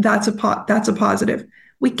forward, that's a positive.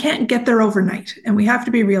 We can't get there overnight, and we have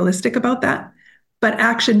to be realistic about that. But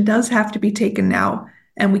action does have to be taken now,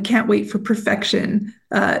 and we can't wait for perfection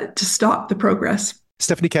to stop the progress.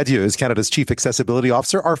 Stephanie Cadieux is Canada's Chief Accessibility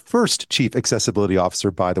Officer, our first Chief Accessibility Officer,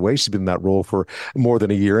 by the way. She's been in that role for more than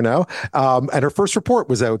a year now. And her first report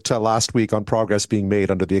was out last week on progress being made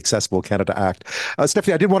under the Accessible Canada Act.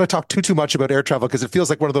 Stephanie, I didn't want to talk too much about air travel because it feels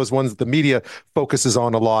like one of those ones that the media focuses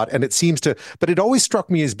on a lot. And it seems to, but it always struck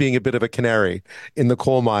me as being a bit of a canary in the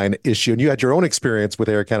coal mine issue. And you had your own experience with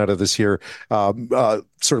Air Canada this year,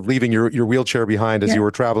 sort of leaving your wheelchair behind as you were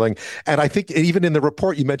traveling. And I think even in the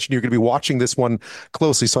report, you mentioned you're going to be watching this one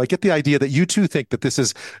closely. So I get the idea that you too think that this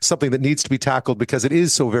is something that needs to be tackled because it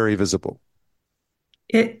is so very visible.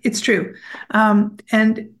 It's true. And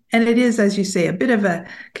it is, as you say, a bit of a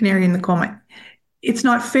canary in the coal mine. It's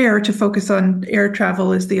not fair to focus on air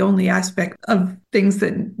travel as the only aspect of things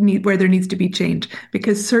where there needs to be change,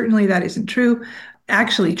 because certainly that isn't true.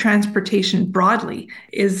 Actually, transportation broadly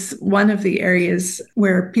is one of the areas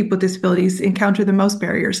where people with disabilities encounter the most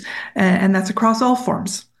barriers, and that's across all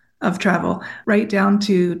forms of travel, right down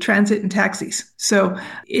to transit and taxis. So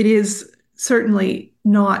it is certainly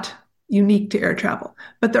not unique to air travel,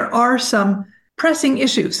 but there are some pressing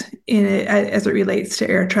issues as it relates to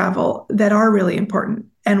air travel that are really important,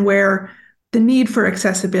 and where the need for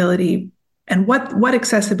accessibility and what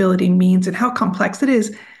accessibility means and how complex it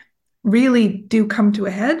is really do come to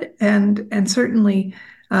a head. And certainly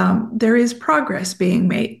there is progress being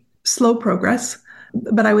made, slow progress,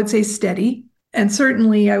 but I would say steady. And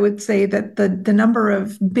certainly I would say that the number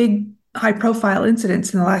of big high profile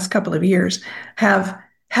incidents in the last couple of years have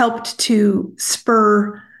helped to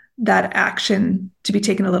spur that action to be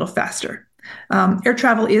taken a little faster. Air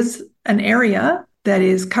travel is an area that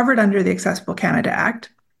is covered under the Accessible Canada Act.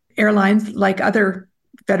 Airlines, like other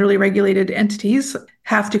federally regulated entities,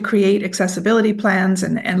 have to create accessibility plans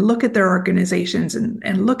and look at their organizations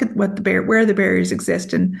and look at where the barriers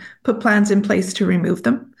exist and put plans in place to remove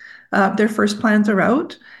them. Their first plans are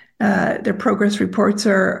out. Their progress reports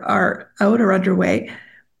are out or underway.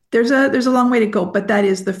 There's a long way to go, but that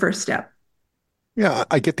is the first step. Yeah,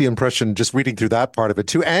 I get the impression just reading through that part of it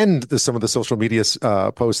too, and some of the social media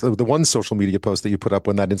posts. The one social media post that you put up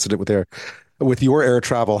when that incident with your air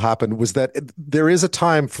travel happened was that there is a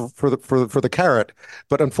time for the carrot,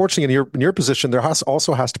 but unfortunately, in your position, there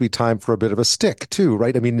also has to be time for a bit of a stick too,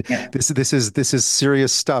 right? I mean, this is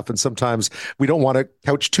serious stuff, and sometimes we don't want to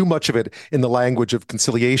couch too much of it in the language of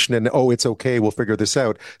conciliation and it's okay, we'll figure this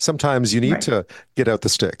out. Sometimes you need to get out the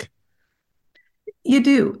stick. You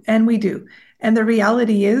do, and we do. And the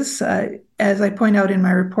reality is, as I point out in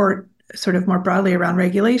my report, sort of more broadly around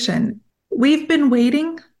regulation, we've been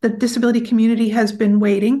waiting, the disability community has been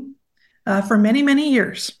waiting for many, many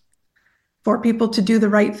years for people to do the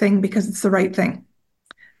right thing because it's the right thing.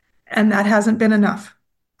 And that hasn't been enough.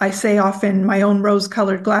 I say often, my own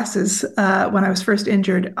rose-colored glasses, when I was first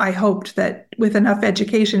injured, I hoped that with enough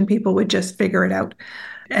education, people would just figure it out.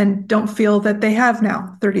 And don't feel that they have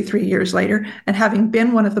now, 33 years later, and having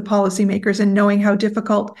been one of the policymakers and knowing how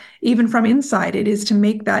difficult, even from inside, it is to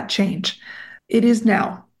make that change. It is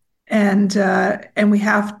now. And we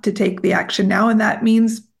have to take the action now. And that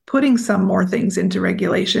means putting some more things into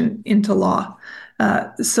regulation, into law,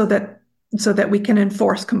 so that we can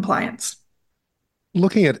enforce compliance.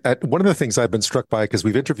 Looking at one of the things I've been struck by, because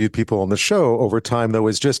we've interviewed people on the show over time, though,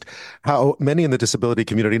 is just how many in the disability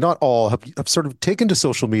community, not all, have sort of taken to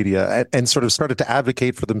social media and sort of started to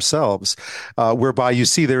advocate for themselves, whereby you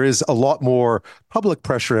see there is a lot more public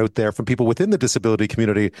pressure out there from people within the disability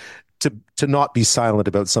community to not be silent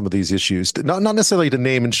about some of these issues, not necessarily to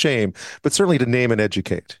name and shame, but certainly to name and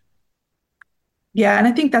educate. Yeah, and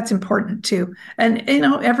I think that's important too. And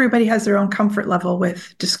everybody has their own comfort level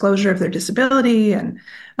with disclosure of their disability and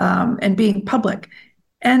being public,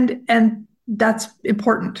 and that's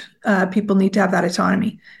important. People need to have that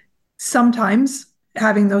autonomy. Sometimes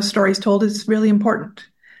having those stories told is really important.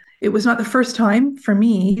 It was not the first time for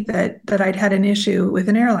me that I'd had an issue with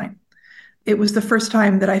an airline. It was the first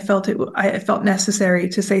time that I felt necessary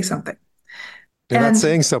to say something. And that's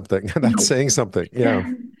saying something. That's saying something.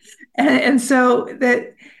 Yeah. And so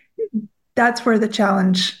that's where the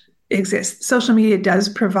challenge exists. Social media does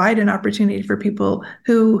provide an opportunity for people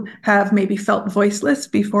who have maybe felt voiceless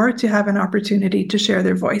before to have an opportunity to share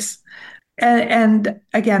their voice. And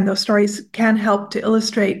again, those stories can help to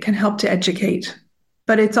illustrate, can help to educate.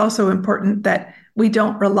 But it's also important that we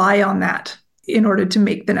don't rely on that in order to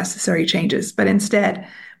make the necessary changes. But instead,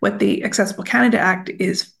 what the Accessible Canada Act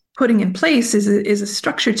is putting in place is a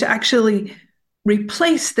structure to actually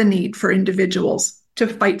replace the need for individuals to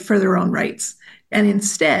fight for their own rights, and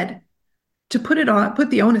instead to put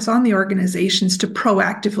the onus on the organizations to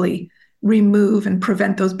proactively remove and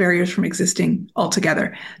prevent those barriers from existing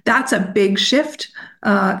altogether. That's a big shift.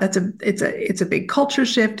 It's a big culture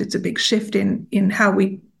shift. It's a big shift in how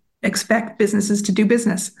we expect businesses to do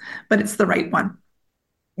business, but it's the right one.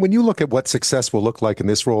 When you look at what success will look like in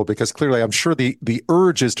this role, because clearly I'm sure the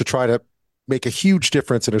urge is to try to make a huge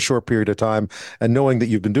difference in a short period of time, and knowing that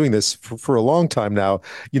you've been doing this for a long time now,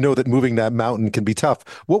 you know that moving that mountain can be tough.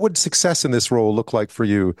 What would success in this role look like for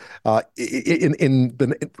you in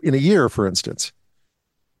a year, for instance?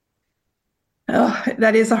 Oh,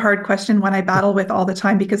 that is a hard question, one I battle with all the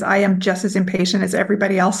time, because I am just as impatient as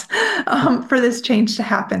everybody else for this change to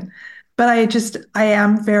happen. But I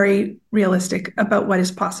am very realistic about what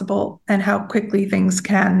is possible and how quickly things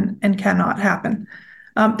can and cannot happen.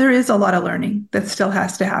 There is a lot of learning that still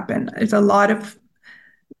has to happen. There is a lot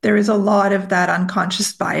of that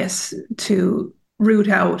unconscious bias to root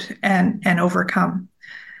out and overcome.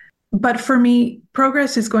 But for me,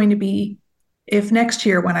 progress is going to be if next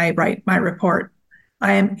year when I write my report,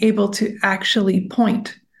 I am able to actually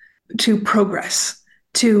point to progress,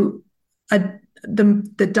 to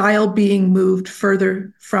the dial being moved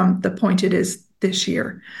further from the point it is this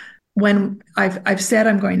year. When I've said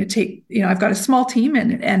I'm going to take, I've got a small team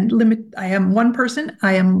and limit. I am one person.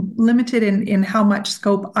 I am limited in how much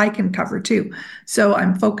scope I can cover too. So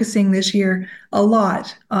I'm focusing this year a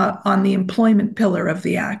lot on the employment pillar of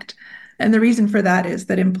the Act. And the reason for that is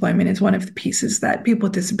that employment is one of the pieces that people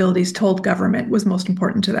with disabilities told government was most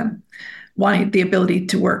important to them. Wanting the ability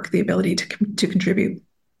to work, the ability to contribute.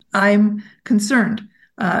 I'm concerned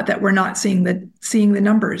that we're not seeing the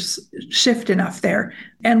numbers shift enough there.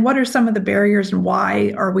 And what are some of the barriers, and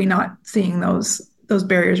why are we not seeing those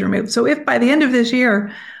barriers removed? So if by the end of this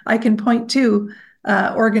year I can point to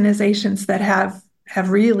organizations that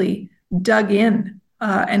have really dug in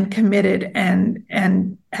and committed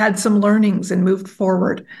and had some learnings and moved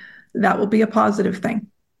forward, that will be a positive thing.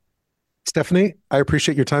 Stephanie, I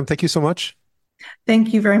appreciate your time. Thank you so much.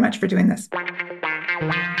 Thank you very much for doing this.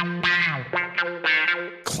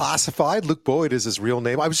 Classified. Luke Boyd is his real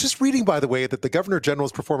name. I was just reading, by the way, that the Governor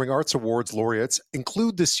General's Performing Arts Awards laureates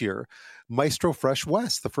include this year Maestro Fresh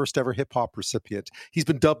West, the first ever hip hop recipient. He's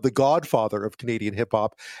been dubbed the godfather of Canadian hip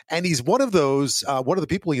hop, and he's one of the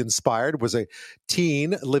people he inspired was a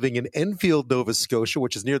teen living in Enfield, Nova Scotia,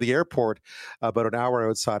 which is near the airport, about an hour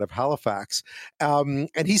outside of Halifax. And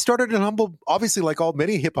he started in humble, obviously, like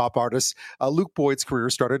many hip hop artists. Luke Boyd's career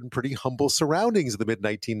started in pretty humble surroundings in the mid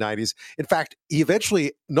 1990s. In fact, he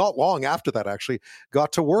eventually, not long after that, actually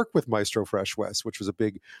got to work with Maestro Fresh West, which was a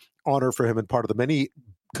big honor for him and part of the many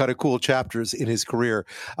kind of cool chapters in his career.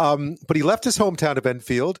 But he left his hometown of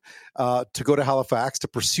Enfield to go to Halifax to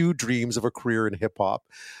pursue dreams of a career in hip hop.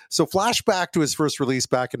 So flashback to his first release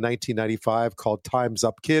back in 1995 called Time's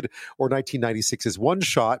Up Kid, or 1996's One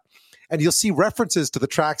Shot. And you'll see references to the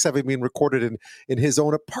tracks having been recorded in his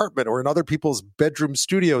own apartment or in other people's bedroom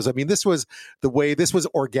studios. I mean, this was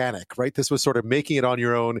organic, right? This was sort of making it on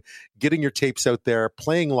your own, getting your tapes out there,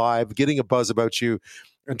 playing live, getting a buzz about you,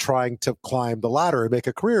 and trying to climb the ladder and make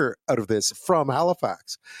a career out of this from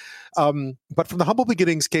Halifax. But from the humble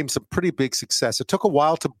beginnings came some pretty big success. It took a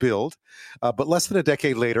while to build, but less than a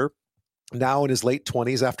decade later, now in his late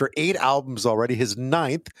 20s, after 8 albums already, his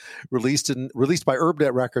 9th, released by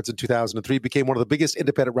UrbNet Records in 2003, became one of the biggest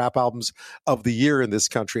independent rap albums of the year in this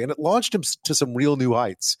country, and it launched him to some real new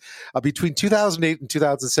heights. Between 2008 and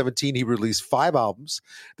 2017, he released 5 albums.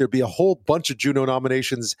 There'd be a whole bunch of Juno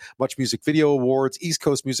nominations, Much Music Video Awards, East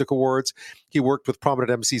Coast Music Awards. He worked with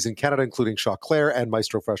prominent MCs in Canada, including Shaw Claire and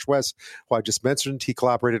Maestro Fresh West, who I just mentioned. He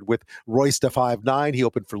collaborated with Royce da 5'9". He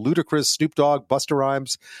opened for Ludacris, Snoop Dogg, Busta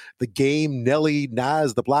Rhymes, The Game, Nelly,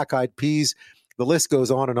 Nas, the Black Eyed Peas. The list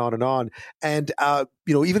goes on and on and on. And,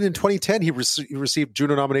 even in 2010, he received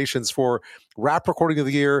Juno nominations for Rap Recording of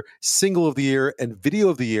the Year, Single of the Year, and Video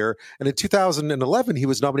of the Year. And in 2011, he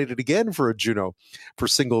was nominated again for a Juno for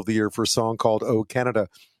Single of the Year for a song called Oh Canada.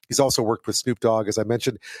 He's also worked with Snoop Dogg, as I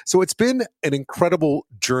mentioned. So it's been an incredible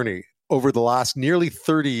journey over the last nearly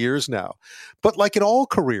 30 years now. But like in all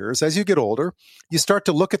careers, as you get older, you start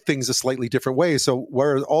to look at things a slightly different way. So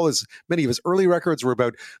where many of his early records were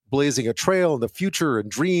about blazing a trail in the future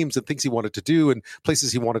and dreams and things he wanted to do and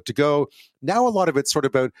places he wanted to go, now a lot of it's sort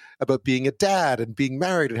of about being a dad and being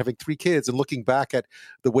married and having 3 kids and looking back at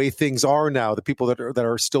the way things are now, the people that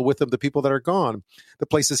are still with him, the people that are gone, the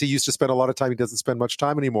places he used to spend a lot of time, he doesn't spend much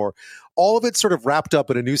time anymore. All of it's sort of wrapped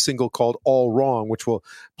up in a new single called All Wrong, which we'll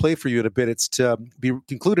play for you in a bit. It's to be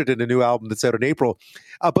included in a new album that's out in April.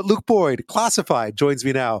 But Luke Boyd, Classified, joins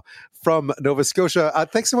me now from Nova Scotia.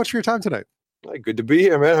 Thanks so much for your time tonight. Hi, good to be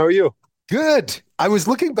here, man. How are you? Good. I was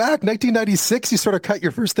looking back, 1996, you sort of cut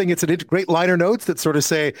your first thing. It's great liner notes that sort of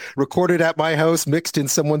say, recorded at my house, mixed in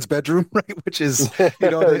someone's bedroom, right? Which is,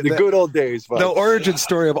 the good old days. The origin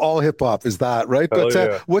story of all hip hop is that, right?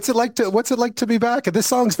 But what's it like to be back? And this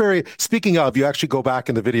song's speaking of, you actually go back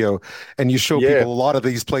in the video and you show people a lot of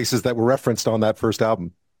these places that were referenced on that first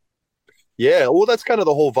album. Yeah, well, that's kind of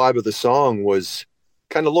the whole vibe of the song, was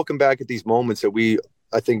kind of looking back at these moments that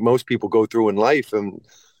I think most people go through in life, and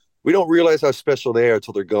we don't realize how special they are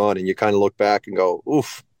until they're gone. And you kind of look back and go,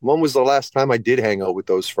 oof, when was the last time I did hang out with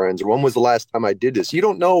those friends? Or when was the last time I did this? You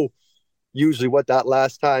don't know usually what that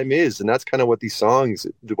last time is. And that's kind of what this song is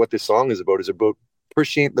about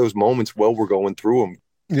appreciating those moments while we're going through them.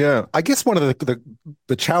 Yeah, I guess one of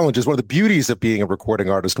the challenges, one of the beauties of being a recording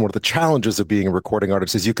artist, and one of the challenges of being a recording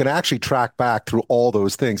artist is you can actually track back through all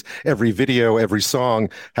those things. Every video, every song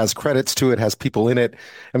has credits to it, has people in it.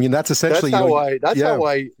 I mean, that's essentially how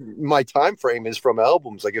my time frame is from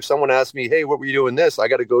albums. Like if someone asks me, "Hey, what were you doing this?" I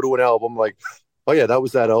got to go to an album. Like, oh yeah, that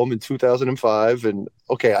was that album in 2005, and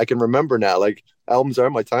okay, I can remember now. Like albums are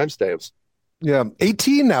my timestamps. Yeah,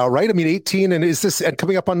 18 now, right? I mean, 18, and is this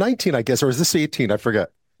coming up on 19? I guess, or is this 18? I forget.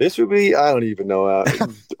 This would be, I don't even know. I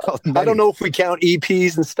don't know if we count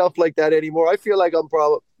EPs and stuff like that anymore. I feel like I'm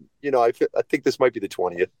probably, I think this might be the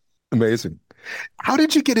 20th. Amazing. How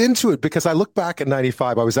did you get into it? Because I look back at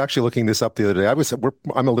 95. I was actually looking this up the other day.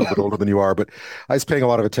 I'm a little bit older than you are, but I was paying a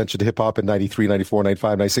lot of attention to hip hop in 93, 94,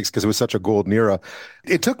 95, 96 because it was such a golden era.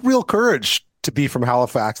 It took real courage to be from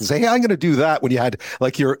Halifax and say, hey, I'm going to do that, when you had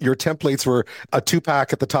like your templates were a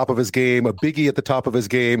Tupac at the top of his game, a Biggie at the top of his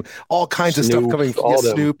game, all kinds of stuff coming from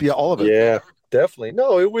Snoop. Yeah, all of it. Yeah, definitely.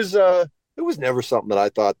 No, it was never something that I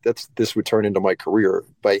thought this would turn into my career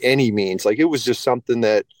by any means. Like it was just something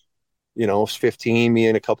that, I was 15, me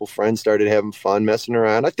and a couple friends started having fun, messing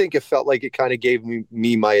around. I think it felt like it kind of gave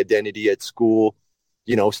me my identity at school,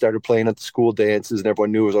 started playing at the school dances and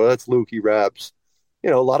everyone knew it was, oh, that's Luke, he raps. A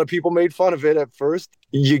lot of people made fun of it at first.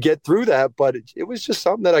 You get through that, but it was just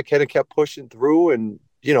something that I kind of kept pushing through and,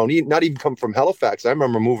 not even come from Halifax. I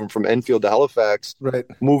remember moving from Enfield to Halifax, right,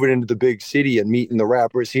 moving into the big city and meeting the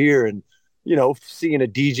rappers here and, seeing a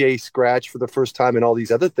DJ scratch for the first time and all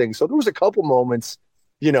these other things. So there was a couple moments,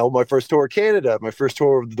 my first tour of Canada, my first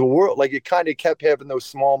tour of the world, like it kind of kept having those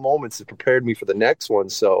small moments that prepared me for the next one.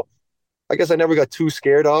 So I guess I never got too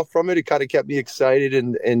scared off from it. It kind of kept me excited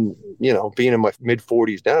and being in my mid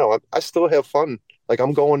 40s now, I still have fun. Like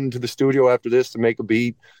I'm going to the studio after this to make a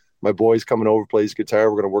beat. My boy's coming over, plays guitar.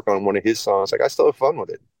 We're going to work on one of his songs. Like I still have fun with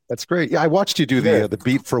it. That's great. Yeah, I watched you do the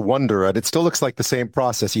beat for Wonder, and it still looks like the same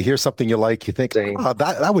process. You hear something you like, you think,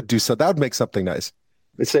 that would do so. That would make something nice.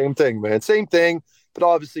 The same thing, man. Same thing. But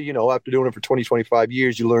obviously, after doing it for 20, 25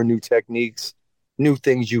 years, you learn new techniques, new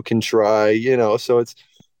things you can try, so it's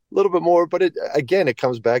a little bit more, but it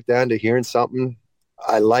comes back down to hearing something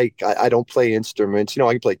I like. I don't play instruments,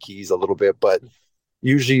 I can play keys a little bit, but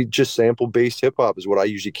usually just sample based hip hop is what I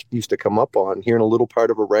usually used to come up on. Hearing a little part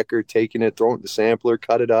of a record, taking it, throwing it in the sampler,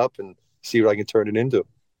 cut it up, and see what I can turn it into.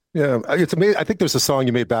 Yeah, it's amazing. I think there's a song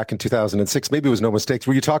you made back in 2006. Maybe it was No Mistakes,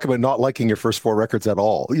 where you talk about not liking your first 4 records at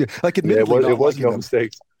all. Like, admittedly, it was No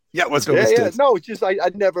Mistakes. Yeah, it was No Mistakes. Yeah, no, it's just I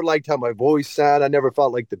never liked how my voice sounded. I never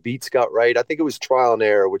felt like the beats got right. I think it was Trial and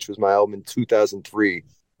Error, which was my album in 2003,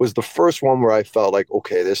 was the first one where I felt like,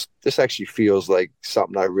 okay, this actually feels like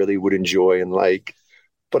something I really would enjoy and like.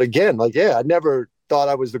 But again, I never thought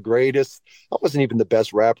I was the greatest. I wasn't even the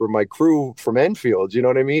best rapper in my crew from Enfield. You know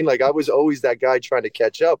what I mean? Like I was always that guy trying to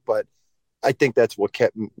catch up, but I think that's what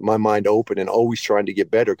kept my mind open and always trying to get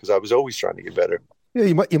better, because I was always trying to get better.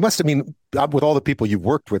 Yeah, you must. I mean, with all the people you've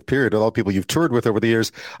worked with, with all the people you've toured with over the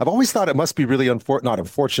years, I've always thought it must be really not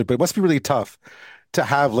unfortunate, but it must be really tough to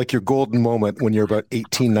have like your golden moment when you're about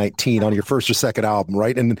 18, 19 on your first or second album,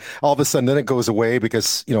 right? And all of a sudden then it goes away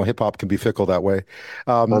because, hip hop can be fickle that way.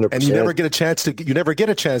 And you never get a chance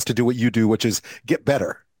to do what you do, which is get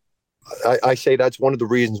better. I say that's one of the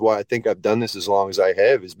reasons why I think I've done this as long as I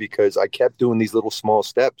have, is because I kept doing these little small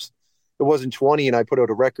steps. it wasn't 20 and I put out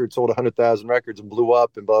a record, sold 100,000 records and blew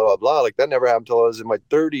up and blah, blah, blah. Like that never happened until I was in my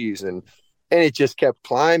 30s. And it just kept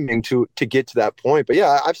climbing to get to that point. But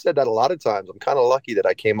yeah, I've said that a lot of times. I'm kind of lucky that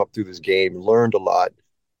I came up through this game, learned a lot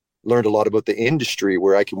about the industry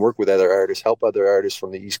where I can work with other artists, help other artists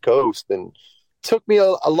from the East Coast. And it took me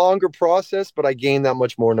a longer process, but I gained that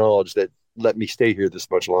much more knowledge that let me stay here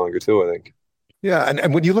this much longer too, I think. Yeah,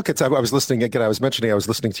 and when you look at, I was listening again, I was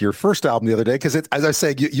listening to your first album the other day, because as I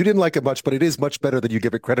say, you didn't like it much, but it is much better than you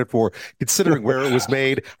give it credit for, considering where it was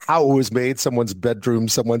made, how it was made, someone's bedroom,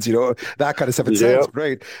 someone's, that kind of stuff. It sounds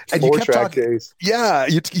great. And you kept talking. Days. Yeah,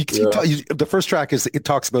 the first track it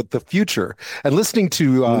talks about the future, and listening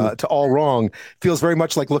to All Wrong feels very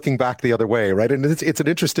much like looking back the other way, right? And it's an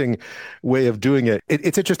interesting way of doing it.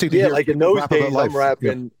 It's interesting to hear. Like in those days,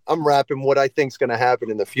 I'm rapping what I think's going to happen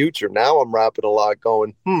in the future. Now I'm rapping a lot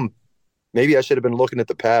going, maybe I should have been looking at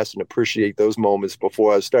the past and appreciate those moments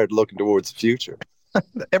before I started looking towards the future.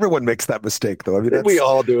 Everyone makes that mistake, though. I mean, we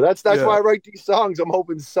all do. That's why I write these songs. I'm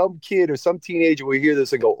hoping some kid or some teenager will hear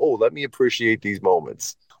this and go, oh, let me appreciate these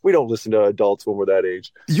moments. We don't listen to adults when we're that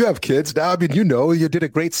age. You have kids now. I mean, you did a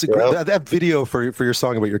great that video for your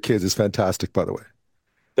song about your kids is fantastic, by the way.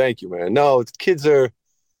 Thank you, man. No, kids are,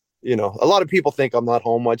 a lot of people think I'm not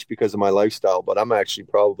home much because of my lifestyle, but I'm actually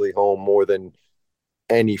probably home more than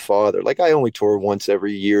any father. Like I only tour once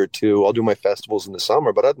every year or two. I'll do my festivals in the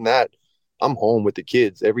summer, but other than that, I'm home with the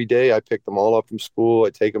kids every day. I pick them all up from school. I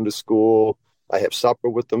take them to school. I have supper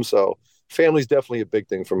with them. So family's definitely a big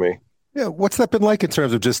thing for me. Yeah. What's that been like in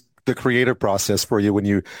terms of just the creative process for you when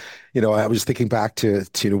I was thinking back to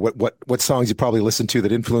what songs you probably listened to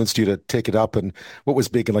that influenced you to take it up, and what was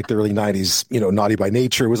big in like the early 90s, Naughty by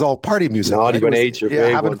Nature. It was all party music. Naughty by Nature. Yeah,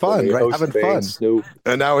 having fun, right? Having fun. Snoop.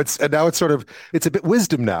 And now it's sort of, it's a bit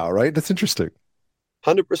wisdom now, right? That's interesting.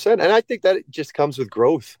 100%. And I think that it just comes with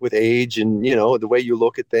growth, with age, and, the way you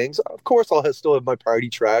look at things. Of course, I'll still have my party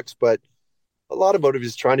tracks, but a lot about it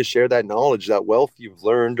is trying to share that knowledge, that wealth you've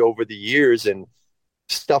learned over the years, and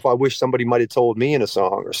stuff I wish somebody might have told me in a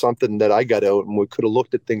song, or something that I got out and we could have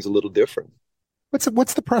looked at things a little different.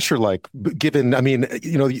 What's the pressure like? Given, I mean,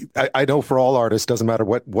 I know for all artists, doesn't matter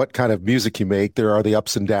what kind of music you make, there are the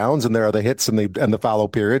ups and downs, and there are the hits and the fallow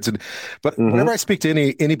periods. But whenever I speak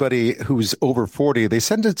to anybody who's over 40, they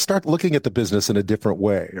tend to start looking at the business in a different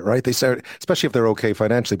way, right? They start, especially if they're okay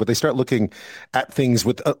financially, but they start looking at things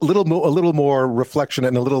with a little more reflection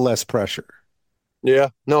and a little less pressure. Yeah,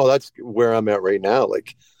 no, that's where I'm at right now.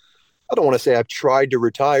 Like, I don't want to say I've tried to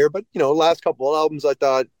retire, but, last couple of albums, I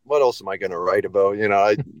thought, what else am I going to write about?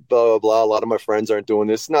 Blah, blah, blah. A lot of my friends aren't doing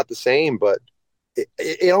this. It's not the same, but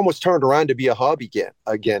it almost turned around to be a hobby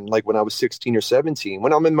again, like when I was 16 or 17.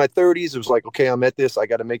 When I'm in my 30s, it was like, okay, I'm at this. I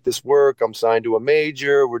got to make this work. I'm signed to a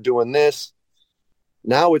major. We're doing this.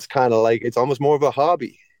 Now it's kind of like, it's almost more of a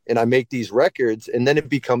hobby. And I make these records, and then it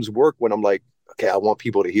becomes work when I'm like, okay, I want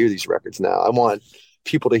people to hear these records now. I want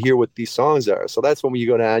people to hear what these songs are. So that's when you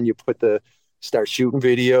go down, you start shooting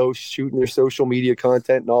videos, shooting your social media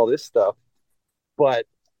content and all this stuff. But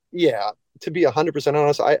yeah, to be 100%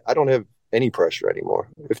 honest, I don't have any pressure anymore.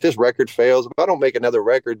 If this record fails, if I don't make another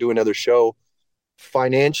record, do another show,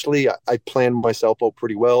 financially, I planned myself out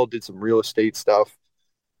pretty well, did some real estate stuff.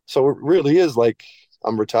 So it really is like,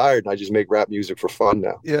 I'm retired and I just make rap music for fun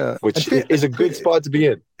now. Yeah. Which is a good spot to be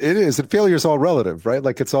in. It is. And failure is all relative, right?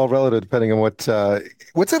 Like it's all relative depending on what's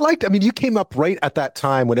it like? I mean, you came up right at that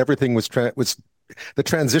time when everything was the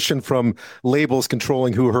transition from labels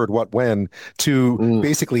controlling who heard what when to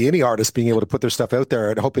basically any artist being able to put their stuff out there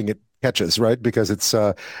and hoping it catches, right? Because it's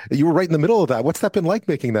you were right in the middle of that. What's that been like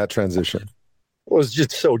making that transition? Well, it's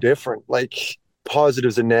just so different. Like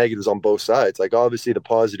positives and negatives on both sides. Like obviously the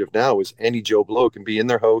positive now is any Joe Blow can be in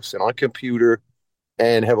their house and on a computer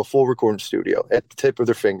and have a full recording studio at the tip of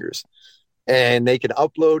their fingers, and they can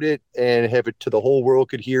upload it and have it to the whole world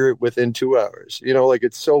could hear it within 2 hours. Like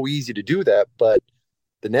it's so easy to do that. But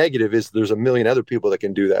the negative is there's a million other people that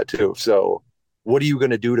can do that too. So what are you going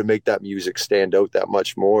to do to make that music stand out that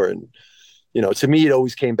much more? And to me, it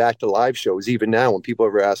always came back to live shows. Even now, when people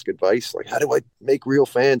ever ask advice, like, how do I make real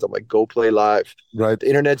fans? I'm like, go play live. Right. The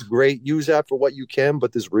internet's great. Use that for what you can.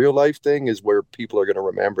 But this real life thing is where people are going to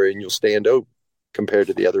remember, and you'll stand out compared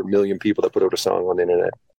to the other million people that put out a song on the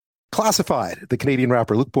internet. Classified, the Canadian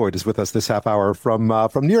rapper Luke Boyd is with us this half hour from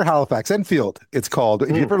near Halifax, Enfield, it's called.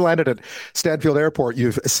 If you ever landed at Stanfield Airport,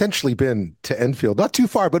 you've essentially been to Enfield. Not too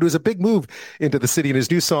far, but it was a big move into the city. And his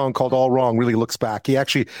new song called All Wrong really looks back. He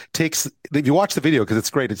actually takes, if you watch the video, because it's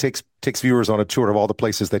great, it takes takes viewers on a tour of all the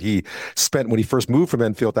places that he spent when he first moved from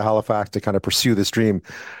Enfield to Halifax to kind of pursue this dream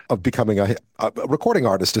of becoming a recording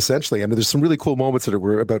artist, essentially. I mean, there's some really cool moments that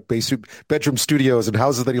were about bedroom studios and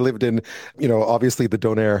houses that he lived in. You know, obviously the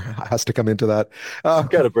Donaire has to come into that. Got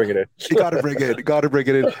to bring it in. You got to bring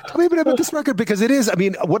it in. Tell me a bit about this record, because it is, I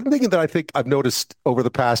mean, one thing that I think I've noticed over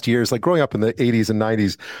the past years, like growing up in the 80s and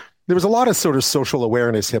 90s, there was a lot of sort of social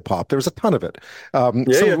awareness hip hop. There was a ton of it.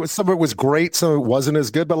 Some of it was great. Some of it wasn't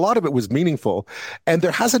as good, but a lot of it was meaningful. And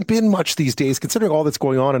there hasn't been much these days, considering all that's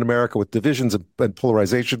going on in America with divisions and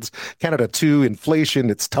polarizations. Canada too, inflation.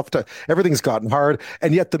 It's tough everything's gotten hard.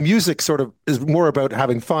 And yet the music sort of is more about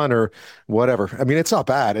having fun or whatever. I mean, it's not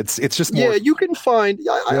bad. It's just more. Yeah, you can find,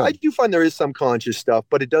 I do find there is some conscious stuff,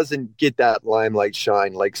 but it doesn't get that limelight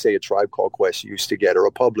shine like, say, a Tribe Called Quest used to get, or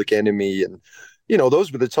a Public Enemy. And, you know,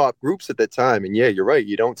 those were the top groups at that time. And yeah, you're right.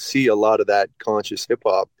 You don't see a lot of that conscious hip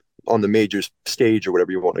hop on the major stage, or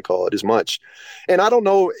whatever you want to call it, as much. And I don't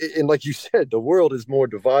know. And like you said, the world is more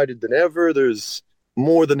divided than ever. There's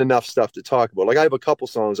more than enough stuff to talk about. Like, I have a couple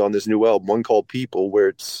songs on this new album, one called People, where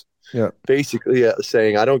it's basically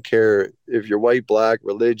saying, I don't care if you're white, black,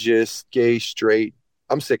 religious, gay, straight.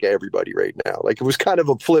 I'm sick of everybody right now. Like, it was kind of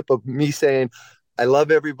a flip of me saying, I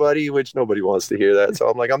love everybody, which nobody wants to hear that. So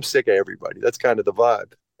I'm like, I'm sick of everybody. That's kind of the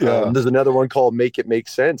vibe. There's another one called Make It Make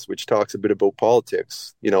Sense, which talks a bit about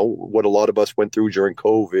politics, you know, what a lot of us went through during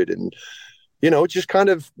COVID. And, you know, just kind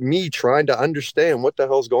of me trying to understand what the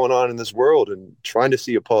hell's going on in this world and trying to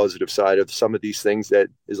see a positive side of some of these things that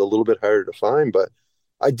is a little bit harder to find. But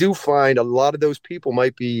I do find a lot of those people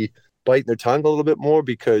might be biting their tongue a little bit more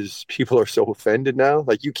because people are so offended now.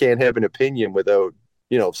 Like, you can't have an opinion without,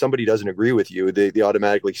 you know, if somebody doesn't agree with you, they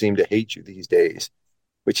automatically seem to hate you these days,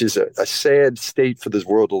 which is a sad state for this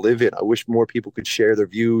world to live in. I wish more people could share their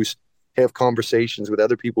views, have conversations with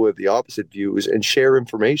other people who have the opposite views, and share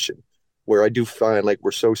information, where I do find like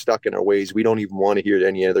we're so stuck in our ways, we don't even want to hear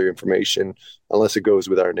any other information unless it goes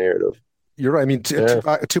with our narrative. You're right. I mean,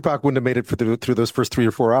 Tupac wouldn't have made it through those first 3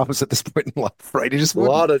 or 4 albums at this point in life, right? He just a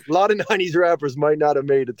lot of 90s rappers might not have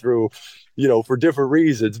made it through, you know, for different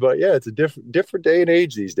reasons. But yeah, it's a different day and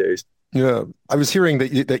age these days. Yeah, I was hearing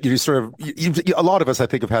that you sort of a lot of us, I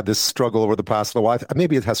think, have had this struggle over the past little while.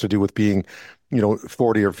 Maybe it has to do with being, you know,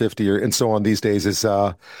 40 or 50 and so on these days. Is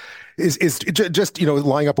just, you know,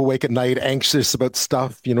 lying up awake at night, anxious about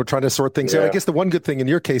stuff, you know, trying to sort things out. I guess the one good thing in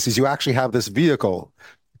your case is you actually have this vehicle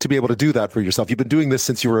to be able to do that for yourself. You've been doing this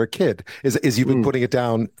since you were a kid. Is you've been putting it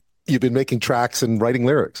down, you've been making tracks and writing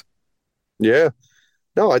lyrics. Yeah.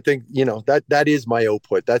 No, I think, you know, that is my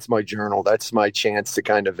output. That's my journal. That's my chance to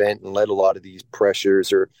kind of vent and let a lot of these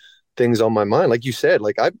pressures or things on my mind. Like you said,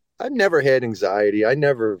 like I've never had anxiety. I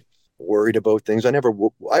never worried about things. I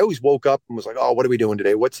always woke up and was like, oh, what are we doing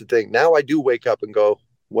today? What's the thing? Now I do wake up and go,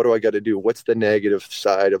 what do I got to do? What's the negative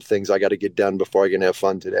side of things I got to get done before I can have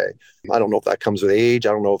fun today? I don't know if that comes with age.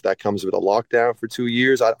 I don't know if that comes with a lockdown for 2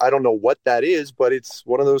 years. I don't know what that is, but it's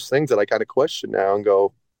one of those things that I kind of question now and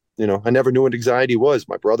go, you know, I never knew what anxiety was.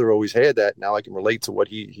 My brother always had that. Now I can relate to what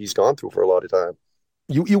he's gone through for a lot of time.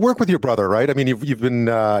 You work with your brother, right? I mean, you've been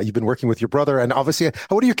working with your brother, and obviously,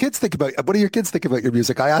 what do your kids think about? What do your kids think about your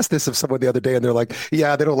music? I asked this of someone the other day, and they're like,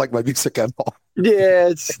 "Yeah, they don't like my music at all."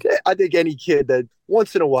 Yeah, I think any kid that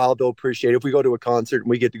once in a while they'll appreciate it. If we go to a concert and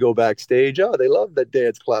we get to go backstage, oh, they love that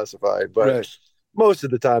Dad's classified. But most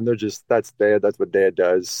of the time, they're just that's Dad. That's what Dad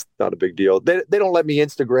does. Not a big deal. They don't let me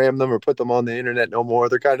Instagram them or put them on the internet no more.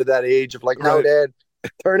 They're kind of that age of like, no, Dad,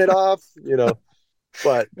 turn it off. You know.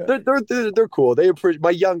 But they're cool. They appreciate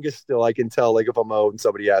my youngest still. I can tell, like, if I'm out and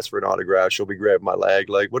somebody asks for an autograph, she'll be grabbing my leg,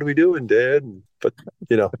 like, "What are we doing, Dad?" But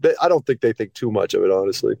you know, I don't think they think too much of it,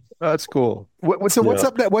 honestly. That's cool. What's up?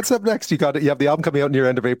 What's up next? You have the album coming out near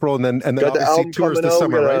end of April, and then obviously tours this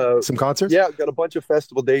summer, right? Some concerts. Yeah, got a bunch of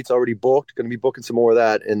festival dates already booked. Going to be booking some more of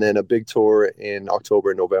that, and then a big tour in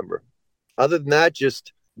October and November. Other than that,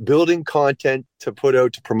 just building content to put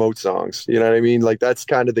out to promote songs. You know what I mean? Like, that's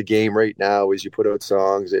kind of the game right now, is you put out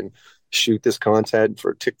songs and shoot this content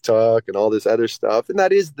for TikTok and all this other stuff. And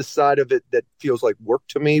that is the side of it that feels like work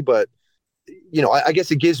to me. But, you know, I guess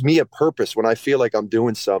it gives me a purpose when I feel like I'm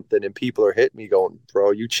doing something and people are hitting me going,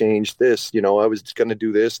 "Bro, you changed this. You know, I was going to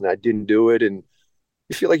do this and I didn't do it." And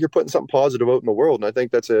you feel like you're putting something positive out in the world. And I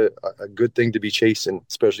think that's a good thing to be chasing,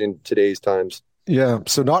 especially in today's times. Yeah,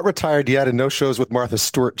 so not retired yet, and no shows with Martha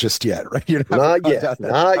Stewart just yet, right? You're not yet.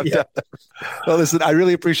 Well, listen, I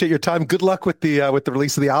really appreciate your time. Good luck with the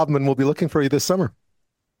release of the album, and we'll be looking for you this summer.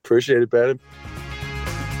 Appreciate it, Ben.